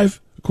 5,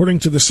 according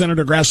to the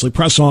Senator Grassley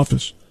press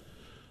office,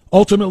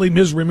 ultimately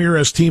Ms.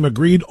 Ramirez's team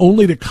agreed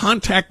only to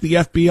contact the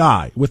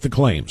FBI with the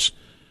claims.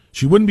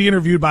 She wouldn't be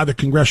interviewed by the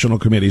congressional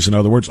committees, in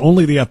other words,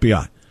 only the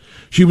FBI.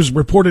 She was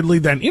reportedly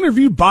then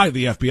interviewed by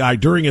the FBI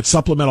during its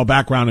supplemental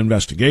background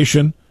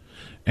investigation,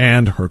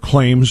 and her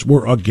claims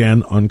were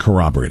again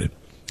uncorroborated.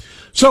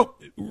 So,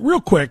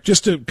 real quick,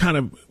 just to kind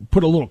of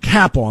put a little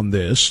cap on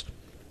this,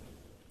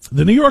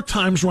 The New York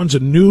Times runs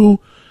an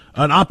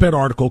op-ed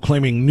article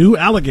claiming new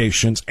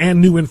allegations and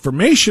new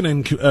information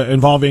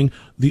involving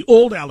the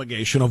old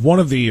allegation of one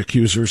of the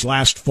accusers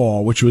last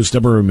fall, which was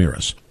Deborah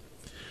Ramirez.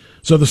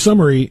 So the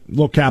summary,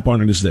 little cap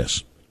on it, is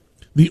this.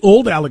 The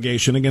old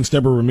allegation against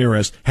Deborah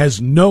Ramirez has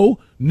no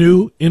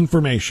new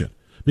information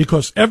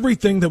because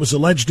everything that was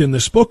alleged in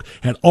this book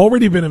had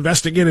already been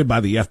investigated by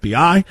the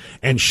FBI,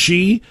 and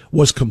she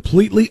was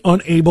completely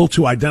unable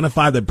to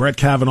identify that Brett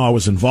Kavanaugh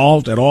was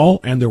involved at all,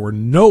 and there were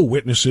no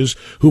witnesses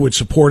who would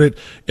support it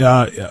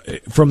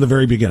from the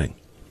very beginning.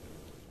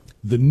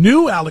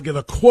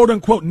 The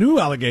quote-unquote new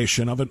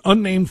allegation of an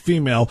unnamed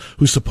female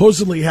who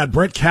supposedly had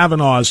Brett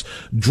Kavanaugh's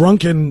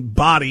drunken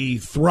body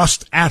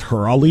thrust at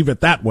her, I'll leave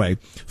it that way,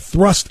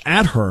 thrust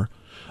at her,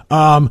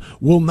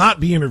 will not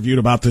be interviewed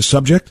about this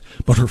subject,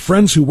 but her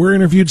friends who were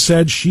interviewed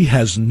said she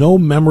has no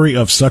memory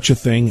of such a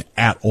thing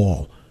at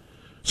all.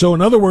 So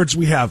in other words,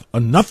 we have a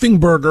nothing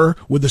burger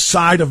with a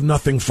side of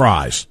nothing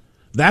fries.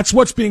 That's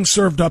what's being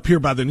served up here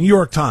by the New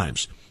York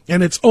Times.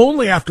 And it's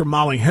only after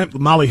Molly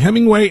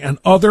Hemingway and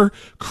other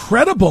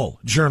credible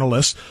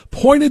journalists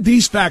pointed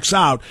these facts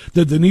out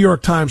that the New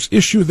York Times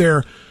issue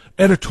their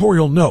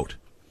editorial note.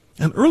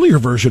 An earlier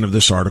version of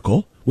this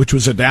article, which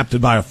was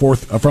adapted by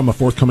from a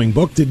forthcoming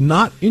book, did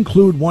not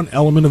include one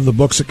element of the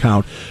book's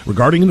account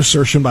regarding an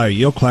assertion by a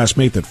Yale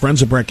classmate that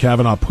friends of Brett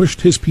Kavanaugh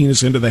pushed his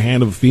penis into the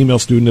hand of a female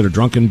student at a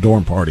drunken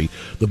dorm party.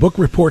 The book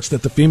reports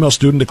that the female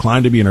student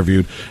declined to be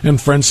interviewed, and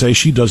friends say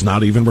she does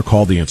not even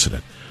recall the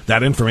incident.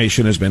 That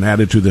information has been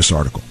added to this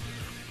article.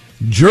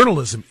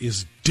 Journalism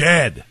is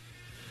dead.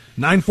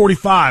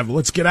 9:45,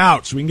 let's get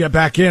out so we can get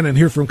back in and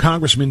hear from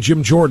Congressman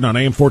Jim Jordan on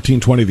AM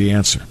 1420, The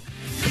Answer.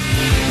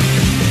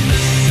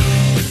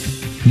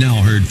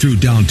 Now heard through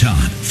downtown,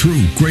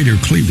 through Greater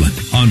Cleveland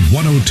on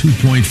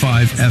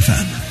 102.5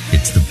 FM.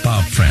 It's the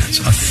Bob Frantz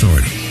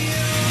Authority.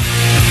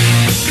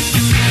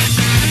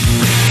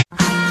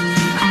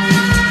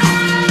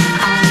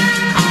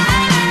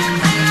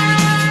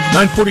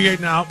 .948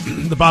 now,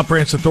 the Bob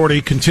Frantz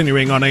Authority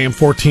continuing on AM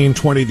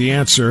 1420, The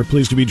Answer.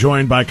 Pleased to be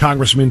joined by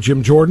Congressman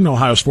Jim Jordan,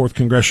 Ohio's 4th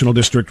Congressional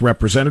District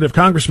Representative.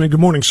 Congressman,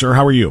 good morning, sir.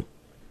 How are you?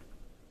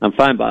 I'm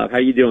fine, Bob. How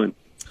are you doing?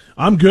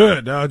 I'm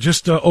good.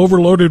 Just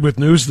overloaded with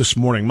news this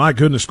morning. My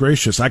goodness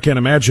gracious. I can't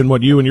imagine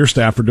what you and your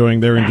staff are doing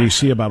there in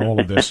D.C. about all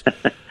of this.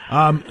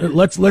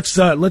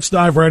 Let's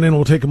dive right in.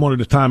 We'll take them one at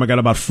a time. I got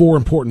about 4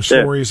 important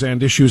stories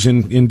and issues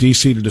in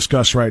D.C. to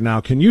discuss right now.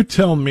 Can you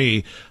tell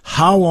me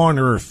how on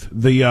earth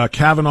the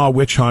Kavanaugh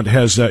witch hunt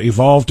has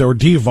evolved or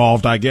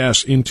devolved, I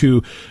guess,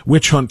 into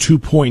witch hunt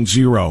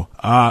 2.0?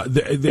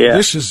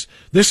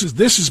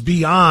 This is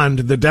beyond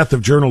the death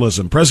of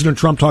journalism. President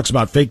Trump talks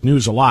about fake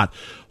news a lot.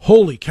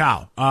 Holy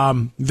cow.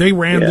 They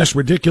ran this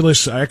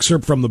ridiculous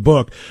excerpt from the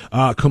book,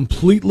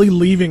 completely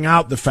leaving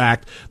out the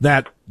fact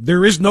that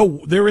there is no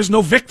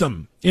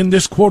victim in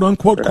this quote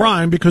unquote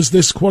crime, because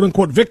this quote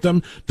unquote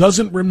victim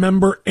doesn't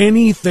remember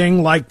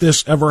anything like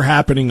this ever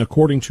happening,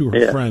 according to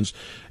her friends.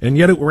 And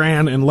yet it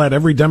ran and led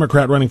every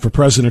Democrat running for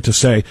president to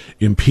say,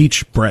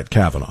 impeach Brett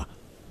Kavanaugh.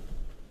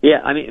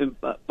 Yeah, I mean,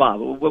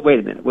 Bob, wait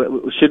a minute.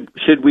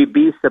 Should we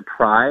be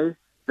surprised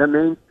the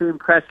mainstream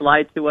press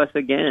lied to us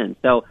again?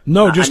 So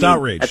no, just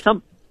outraged.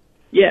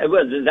 Yeah,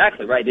 well,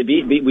 exactly right.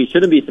 We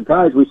shouldn't be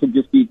surprised. We should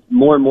just be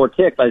more and more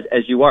ticked,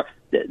 as you are.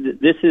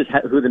 This is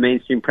who the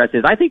mainstream press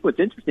is. I think what's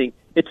interesting,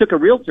 it took a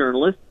real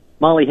journalist,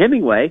 Molly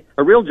Hemingway,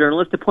 a real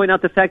journalist, to point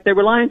out the fact they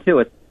were lying to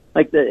us.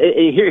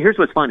 Here's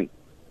what's funny.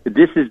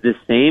 This is the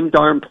same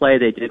darn play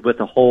they did with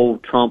the whole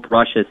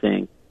Trump-Russia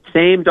thing.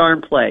 Same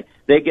darn play.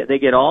 They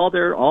get all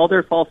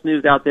their false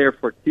news out there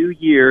for 2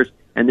 years,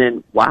 and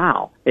then,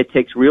 wow, it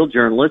takes real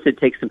journalists, it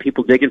takes some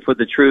people digging for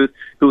the truth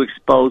who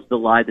expose the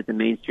lie that the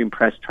mainstream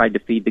press tried to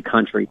feed the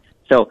country.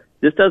 So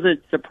this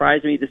doesn't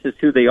surprise me. This is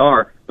who they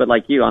are. But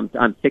like you,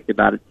 I'm ticked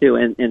about it too.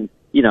 And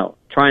you know,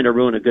 trying to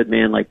ruin a good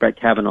man like Brett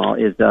Kavanaugh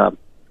is.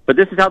 But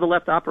this is how the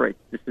left operates.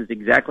 This is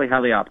exactly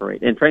how they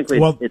operate. And frankly,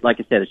 like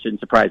I said, it shouldn't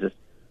surprise us.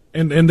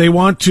 And they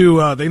want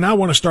to they now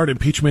want to start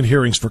impeachment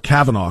hearings for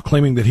Kavanaugh,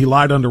 claiming that he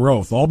lied under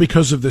oath, all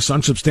because of this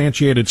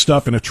unsubstantiated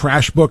stuff in a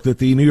trash book that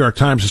the New York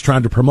Times is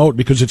trying to promote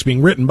because it's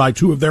being written by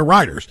 2 of their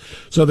writers.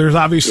 So there's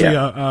obviously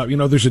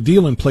there's a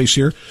deal in place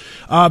here.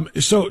 But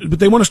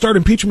they want to start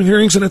impeachment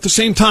hearings, and at the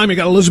same time, you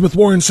got Elizabeth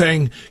Warren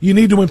saying you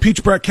need to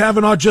impeach Brett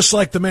Kavanaugh just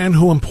like the man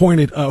who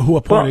appointed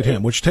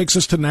him, which takes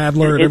us to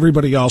Nadler and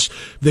everybody else.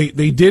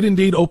 They did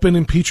indeed open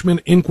impeachment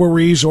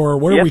inquiries, or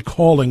what are we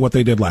calling what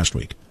they did last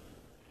week?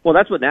 Well,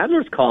 that's what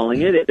Nadler's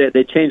calling it.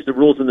 They changed the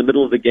rules in the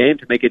middle of the game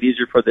to make it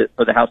easier for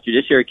the House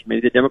Judiciary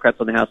Committee, the Democrats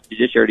on the House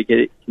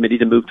Judiciary Committee,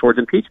 to move towards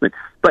impeachment.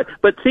 But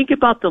think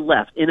about the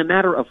left. In a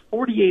matter of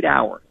 48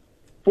 hours,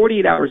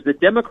 the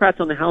Democrats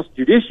on the House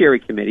Judiciary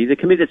Committee, the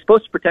committee that's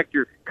supposed to protect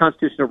your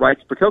constitutional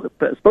rights,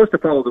 supposed to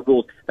follow the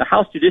rules, the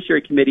House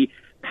Judiciary Committee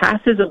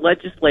passes a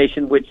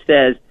legislation which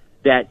says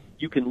that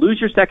you can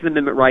lose your Second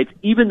Amendment rights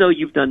even though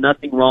you've done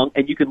nothing wrong,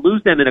 and you can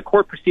lose them in a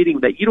court proceeding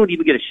that you don't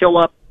even get to show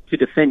up to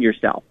defend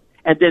yourself.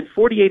 And then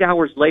 48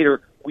 hours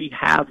later, we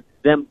have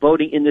them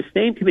voting in the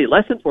same committee,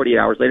 less than 48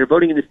 hours later,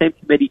 voting in the same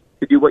committee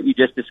to do what you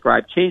just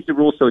described, change the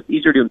rules so it's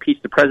easier to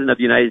impeach the President of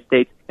the United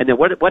States. And then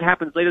what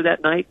happens later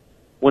that night?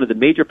 One of the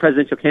major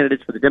presidential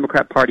candidates for the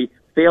Democrat Party,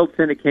 failed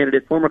Senate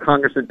candidate, former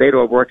Congressman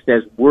Beto O'Rourke,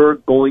 says, we're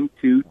going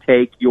to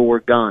take your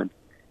guns.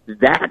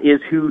 That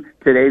is who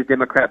today's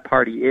Democrat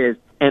Party is.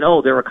 And,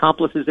 their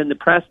accomplices in the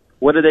press,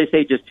 what do they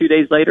say just 2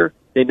 days later?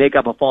 They make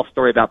up a false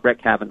story about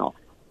Brett Kavanaugh.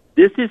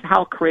 This is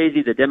how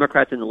crazy the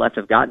Democrats and the left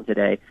have gotten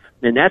today.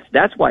 And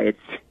that's why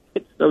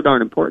it's so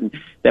darn important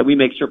that we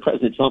make sure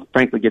President Trump,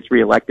 frankly, gets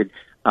reelected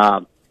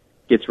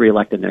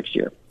next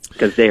year,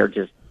 because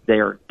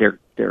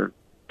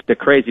the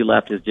crazy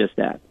left is just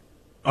that.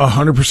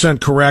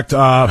 100% correct.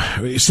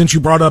 Since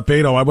you brought up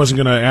Beto, I wasn't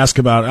going to ask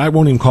about, I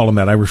won't even call him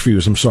that. I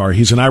refuse. I'm sorry.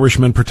 He's an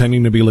Irishman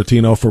pretending to be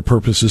Latino for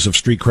purposes of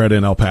street cred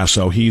in El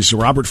Paso. He's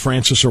Robert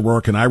Francis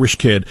O'Rourke, an Irish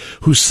kid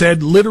who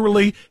said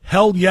literally,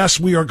 hell yes,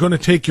 we are going to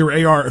take your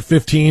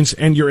AR-15s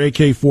and your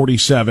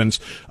AK-47s.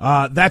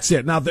 That's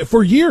it. Now,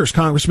 for years,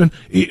 Congressman,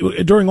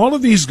 during all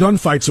of these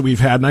gunfights that we've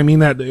had, and I mean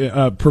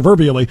that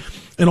proverbially,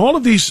 and all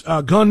of these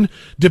gun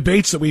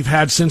debates that we've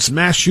had since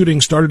mass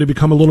shootings started to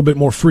become a little bit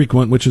more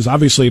frequent, which is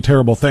obviously a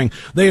terrible thing,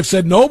 they have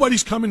said,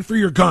 nobody's coming for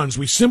your guns.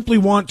 We simply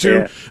want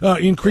to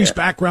increase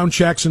background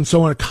checks and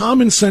so on.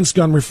 Common sense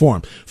gun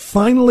reform.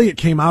 Finally, it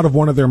came out of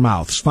one of their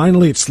mouths.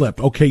 Finally, it slipped.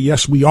 Okay,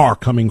 yes, we are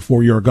coming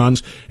for your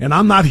guns. And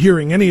I'm not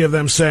hearing any of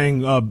them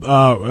saying,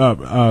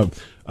 Congressman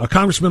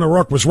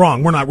O'Rourke was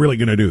wrong. We're not really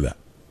going to do that.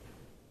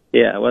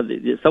 Yeah, well,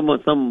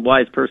 some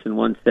wise person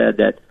once said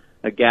that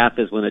a gaffe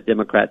is when a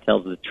Democrat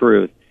tells the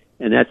truth,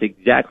 and that's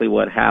exactly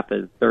what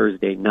happened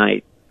Thursday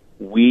night.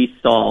 We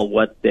saw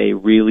what they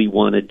really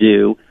want to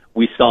do.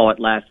 We saw it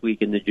last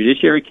week in the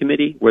Judiciary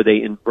Committee, where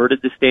they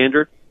inverted the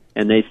standard,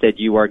 and they said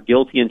you are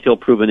guilty until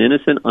proven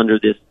innocent under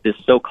this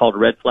so-called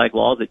red flag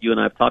law that you and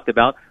I have talked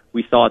about.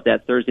 We saw it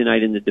that Thursday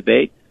night in the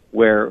debate,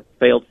 where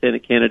failed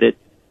Senate candidate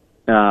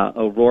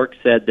O'Rourke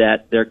said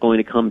that they're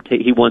going to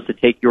he wants to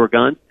take your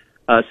guns.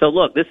 So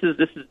look, this is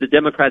the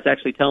Democrats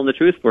actually telling the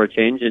truth for a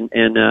change,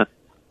 and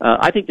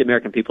I think the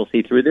American people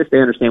see through this. They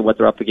understand what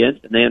they're up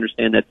against, and they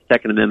understand that the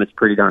Second Amendment is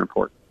pretty darn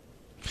important.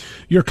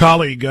 Your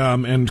colleague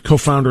and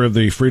co-founder of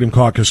the Freedom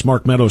Caucus,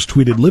 Mark Meadows,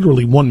 tweeted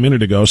literally 1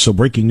 minute ago, so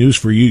breaking news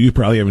for you. You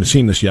probably haven't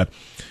seen this yet.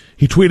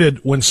 He tweeted,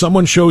 when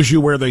someone shows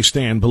you where they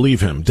stand,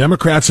 believe him.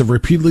 Democrats have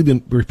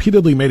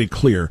repeatedly made it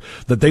clear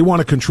that they want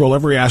to control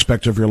every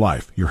aspect of your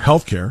life, your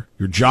health care,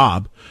 your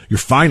job, your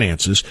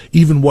finances,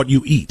 even what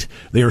you eat.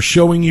 They are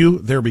showing you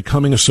they're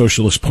becoming a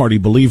socialist party.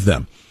 Believe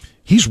them.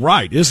 He's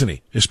right, isn't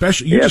he?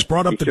 Especially, you just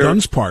brought up the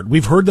guns part.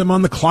 We've heard them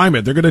on the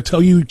climate. They're going to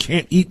tell you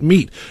can't eat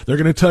meat. They're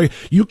going to tell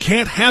you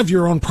can't have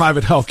your own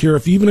private health care.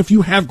 Even if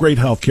you have great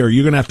health care,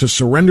 you're going to have to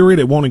surrender it.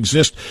 It won't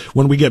exist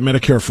when we get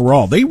Medicare for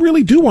all. They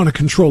really do want to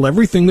control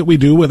everything that we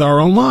do with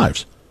our own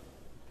lives.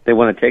 They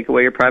want to take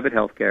away your private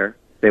health care.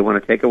 They want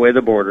to take away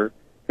the border.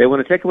 They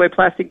want to take away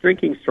plastic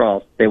drinking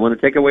straws. They want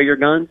to take away your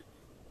guns.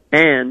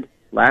 And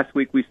last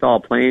week we saw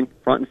plain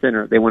front and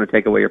center, they want to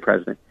take away your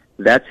president.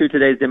 That's who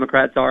today's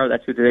Democrats are.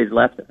 That's who today's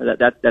left.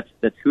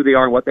 That's who they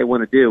are and what they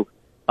want to do.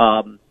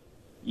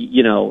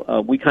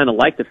 We kind of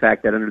like the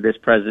fact that under this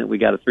president we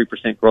got a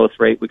 3% growth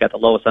rate. We got the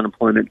lowest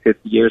unemployment in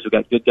 50 years. We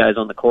got good guys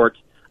on the courts.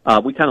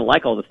 We kind of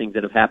like all the things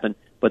that have happened,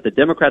 but the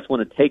Democrats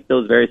want to take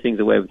those very things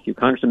away with you.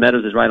 Congressman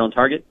Meadows is right on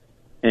target.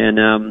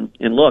 And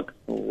look,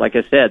 like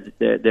I said,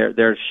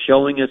 they're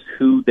showing us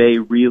who they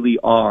really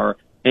are,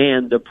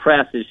 and the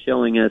press is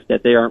showing us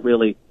that they aren't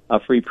really a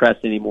free press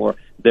anymore.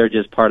 They're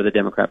just part of the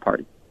Democrat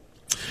Party.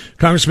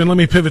 Congressman, let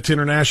me pivot to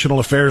international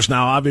affairs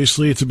now.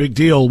 Obviously, it's a big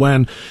deal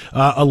when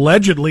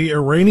allegedly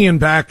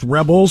Iranian-backed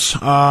rebels, the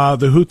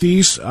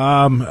Houthis,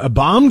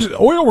 bombed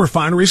oil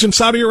refineries in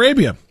Saudi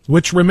Arabia,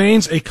 which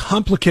remains a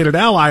complicated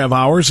ally of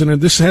ours,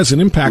 and this has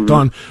an impact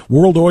on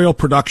world oil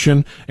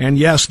production and,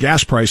 yes,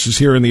 gas prices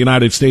here in the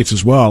United States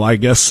as well. I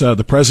guess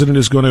the president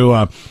is going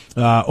to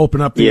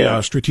open up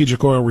the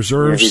strategic oil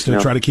reserves to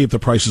try to keep the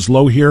prices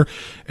low here.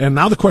 And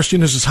now the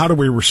question is how do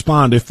we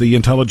respond if the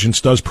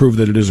intelligence does prove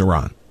that it is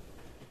Iran?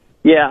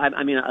 Yeah,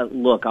 I mean,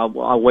 look,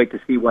 I'll wait to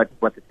see what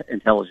the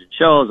intelligence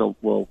shows.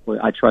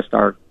 I trust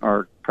our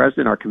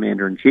president, our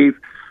commander-in-chief.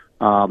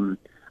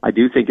 I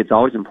do think it's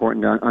always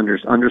important to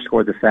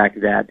underscore the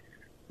fact that,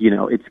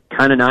 it's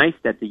kind of nice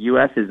that the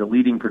U.S. is a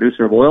leading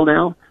producer of oil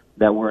now,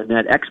 that we're a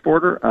net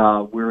exporter.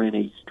 We're in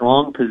a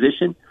strong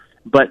position.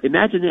 But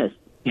imagine this.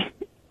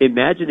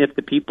 Imagine if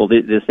the people,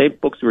 the same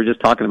folks we were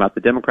just talking about,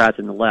 the Democrats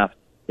and the left,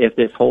 if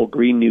this whole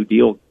Green New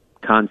Deal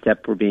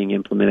concept were being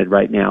implemented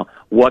right now,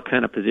 what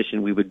kind of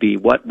position we would be,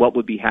 what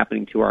would be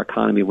happening to our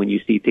economy when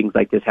you see things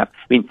like this happen.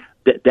 I mean,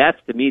 that's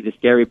to me the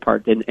scary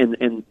part. And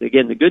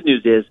again, the good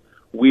news is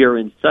we are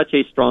in such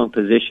a strong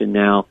position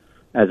now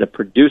as a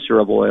producer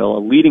of oil, a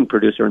leading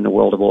producer in the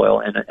world of oil,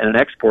 and an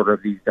exporter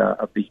of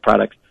these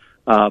products.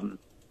 And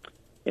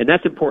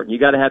that's important. You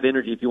got to have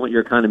energy if you want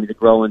your economy to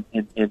grow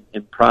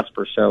and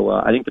prosper. So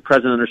I think the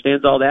president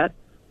understands all that.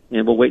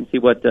 And we'll wait and see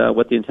what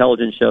the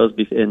intelligence shows,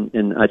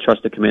 and I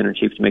trust the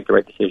commander-in-chief to make the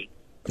right decision.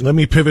 Let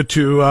me pivot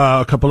to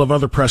a couple of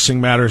other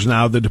pressing matters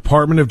now. The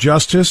Department of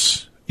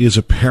Justice is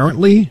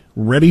apparently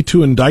ready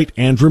to indict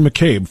Andrew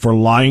McCabe for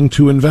lying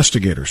to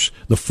investigators.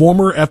 The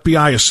former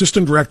FBI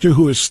assistant director,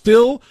 who is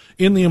still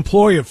in the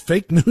employ of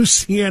fake news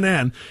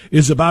CNN,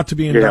 is about to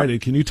be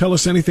indicted. Can you tell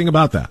us anything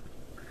about that?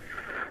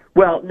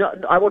 Well, no,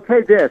 I will tell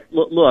you this.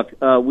 Look,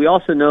 we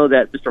also know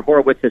that Mr.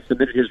 Horowitz has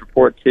submitted his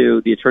report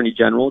to the Attorney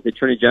General. The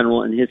Attorney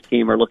General and his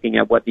team are looking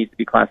at what needs to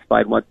be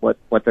classified, what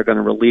they're going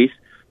to release.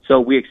 So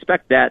we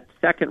expect that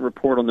second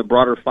report on the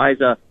broader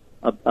FISA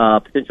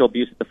potential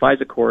abuse at the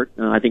FISA court,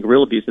 I think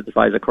real abuse at the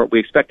FISA court, we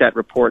expect that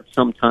report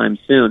sometime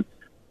soon.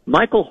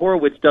 Michael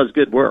Horowitz does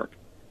good work.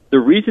 The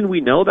reason we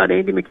know about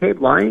Andy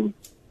McCabe lying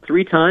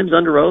 3 times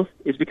under oath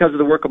is because of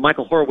the work of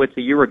Michael Horowitz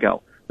a year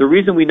ago. The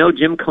reason we know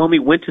Jim Comey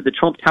went to the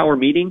Trump Tower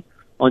meeting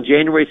on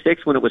January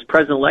 6th when it was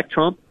President-elect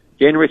Trump,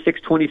 January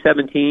 6,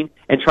 2017,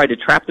 and tried to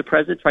trap the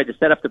president, tried to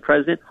set up the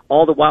president,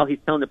 all the while he's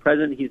telling the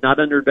president he's not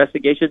under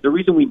investigation. The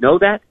reason we know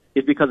that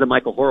is because of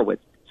Michael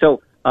Horowitz.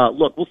 So,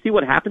 look, we'll see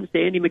what happens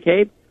to Andy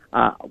McCabe.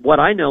 What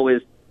I know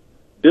is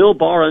Bill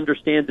Barr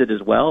understands it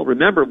as well.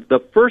 Remember, one of the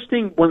first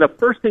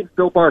things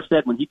Bill Barr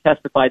said when he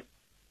testified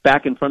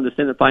back in front of the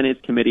Senate Finance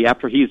Committee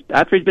after he's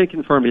been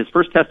confirmed, his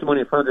first testimony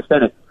in front of the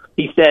Senate,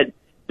 he said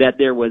that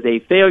there was a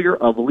failure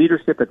of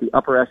leadership at the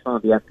upper echelon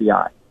of the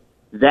FBI.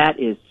 That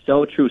is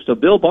so true. So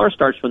Bill Barr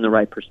starts from the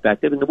right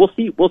perspective, and we'll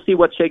see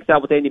what shakes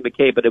out with Andy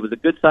McCabe, but it was a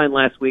good sign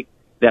last week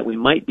that we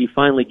might be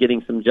finally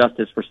getting some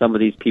justice for some of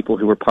these people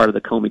who were part of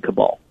the Comey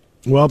cabal.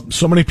 Well,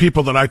 so many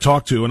people that I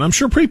talk to, and I'm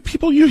sure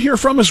people you hear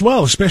from as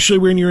well, especially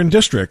when you're in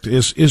district,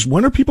 is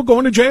when are people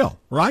going to jail,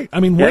 right? I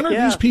mean, when are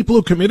these people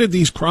who committed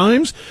these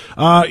crimes,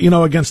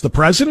 against the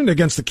president,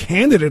 against the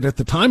candidate at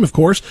the time, of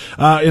course,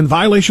 in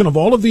violation of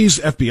all of these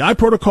FBI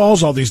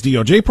protocols, all these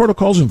DOJ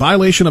protocols, in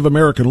violation of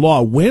American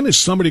law? When is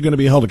somebody going to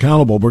be held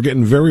accountable? We're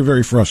getting very,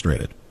 very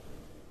frustrated.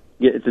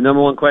 Yeah, it's the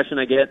number one question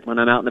I get when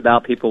I'm out and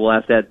about. People will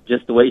ask that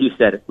just the way you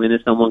said it. When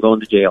is someone going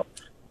to jail?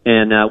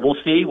 And we'll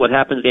see what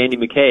happens to Andy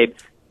McCabe.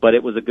 But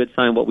it was a good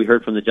sign what we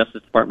heard from the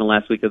Justice Department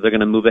last week that they're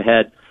going to move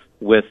ahead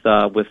with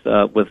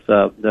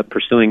the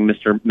pursuing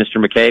Mr.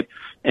 McCabe.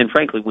 And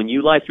frankly, when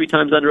you lie 3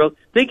 times under oath,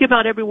 think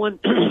about everyone,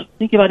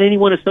 think about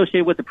anyone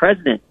associated with the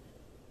president.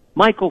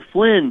 Michael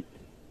Flynn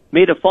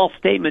made a false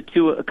statement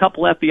to a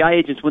couple FBI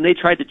agents when they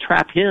tried to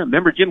trap him.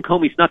 Remember, Jim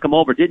Comey snuck him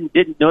over,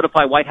 didn't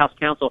notify White House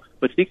counsel,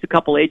 but sneaks a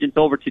couple agents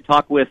over to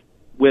talk with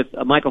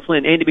Michael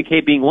Flynn, Andy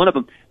McCabe being one of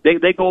them.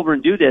 They go over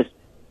and do this.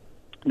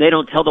 They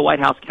don't tell the White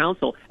House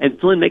counsel, and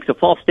Flynn makes a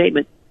false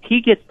statement. He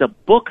gets the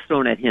book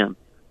thrown at him.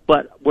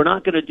 But we're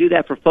not going to do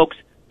that for folks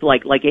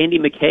like Andy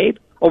McCabe,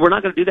 or we're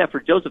not going to do that for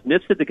Joseph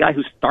Nipsett, the guy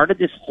who started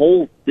this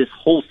whole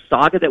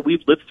saga that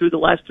we've lived through the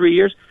last 3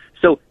 years.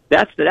 So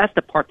that's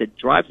the part that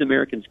drives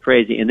Americans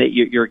crazy. And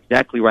you're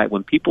exactly right.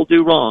 When people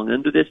do wrong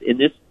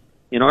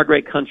in our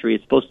great country,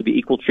 it's supposed to be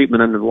equal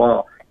treatment under the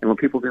law. And when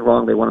people do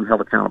wrong, they want them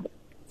held accountable.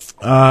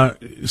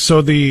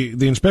 So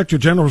the Inspector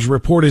General's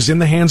report is in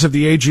the hands of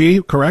the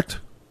AG, correct?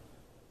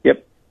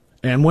 Yep.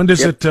 And when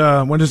does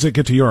it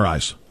get to your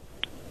eyes?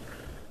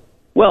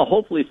 Well,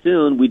 hopefully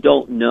soon. We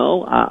don't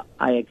know.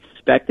 I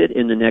expect it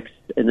in the next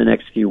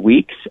few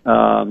weeks.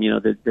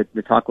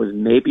 The talk was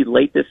maybe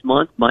late this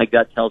month. My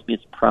gut tells me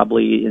it's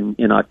probably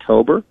in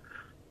October.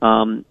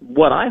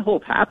 What I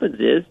hope happens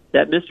is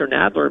that Mr.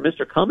 Nadler and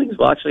Mr. Cummings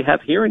will actually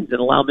have hearings and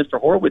allow Mr.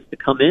 Horowitz to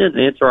come in and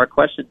answer our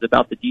questions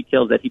about the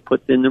details that he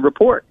puts in the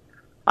report.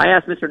 I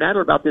asked Mr.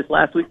 Nadler about this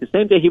last week, the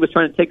same day he was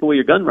trying to take away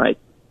your gun rights,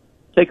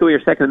 take away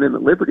your Second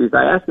Amendment liberties.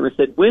 I asked him, I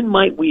said, when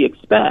might we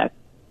expect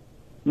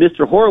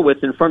Mr. Horowitz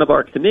in front of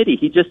our committee?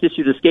 He just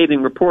issued a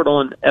scathing report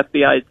on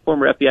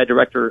former FBI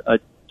Director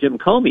Jim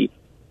Comey,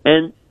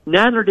 and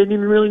Nadler didn't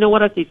even really know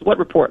what I said. He said, what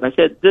report? And I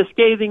said, the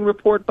scathing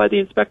report by the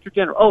Inspector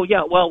General. Oh,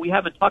 yeah, well, we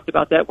haven't talked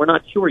about that. We're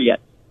not sure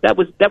yet. That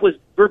was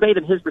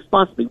verbatim his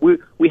response to me.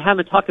 We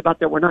haven't talked about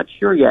that. We're not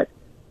sure yet.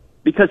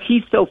 Because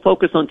he's so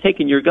focused on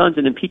taking your guns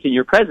and impeaching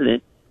your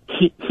president,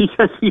 he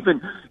doesn't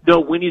even know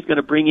when he's going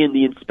to bring in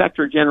the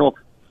Inspector General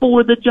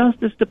for the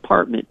Justice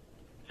Department.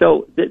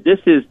 So this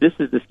is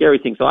the scary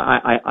thing. So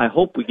I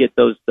hope we get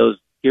those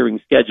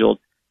hearings scheduled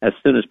as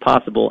soon as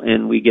possible,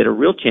 and we get a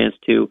real chance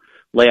to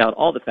lay out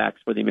all the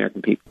facts for the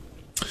American people.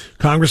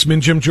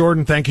 Congressman Jim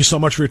Jordan, thank you so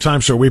much for your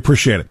time, sir. We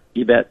appreciate it.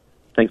 You bet.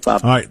 Thanks,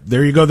 Bob. All right,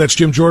 there you go. That's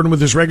Jim Jordan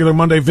with his regular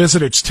Monday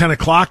visit. It's 10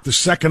 o'clock. The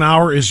second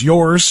hour is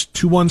yours,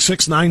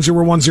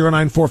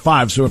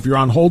 216-901-0945. So if you're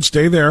on hold,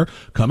 stay there.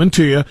 Coming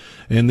to you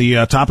in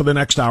the top of the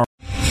next hour.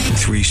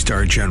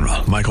 3-star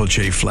General Michael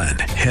J. Flynn,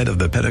 head of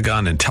the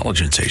Pentagon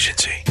Intelligence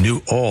Agency,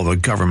 knew all the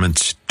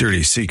government's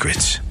dirty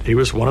secrets. He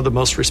was one of the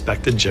most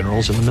respected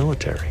generals in the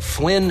military.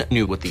 Flynn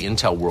knew what the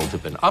intel world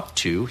had been up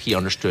to. He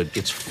understood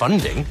its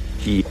funding.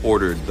 He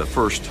ordered the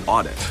first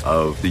audit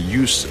of the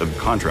use of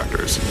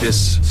contractors.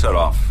 This set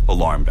off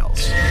alarm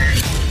bells.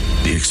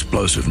 The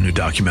explosive new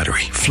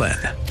documentary, Flynn,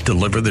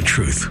 Deliver the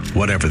Truth,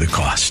 Whatever the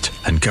Cost,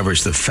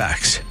 uncovers the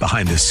facts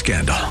behind this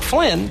scandal.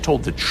 Flynn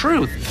told the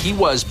truth. He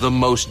was the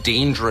most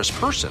dangerous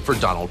person for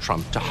Donald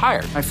Trump to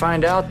hire. I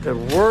find out the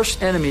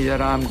worst enemy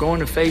that I'm going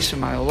to face in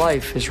my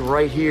life is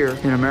right here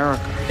in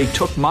America. They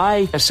took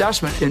my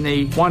assessment and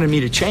they wanted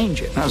me to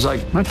change it. And I was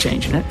like, I'm not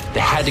changing it. They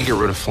had to get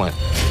rid of Flynn.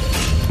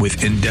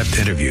 With in-depth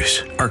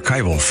interviews,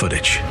 archival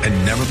footage,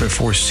 and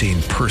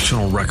never-before-seen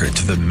personal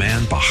records of the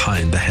man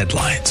behind the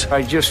headlines.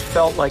 I just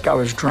felt like I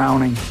was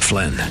drowning.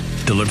 Flynn,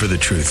 Deliver the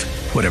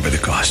Truth, Whatever the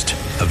Cost.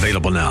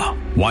 Available now.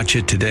 Watch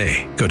it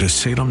today. Go to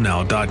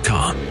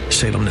salemnow.com.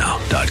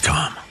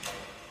 salemnow.com.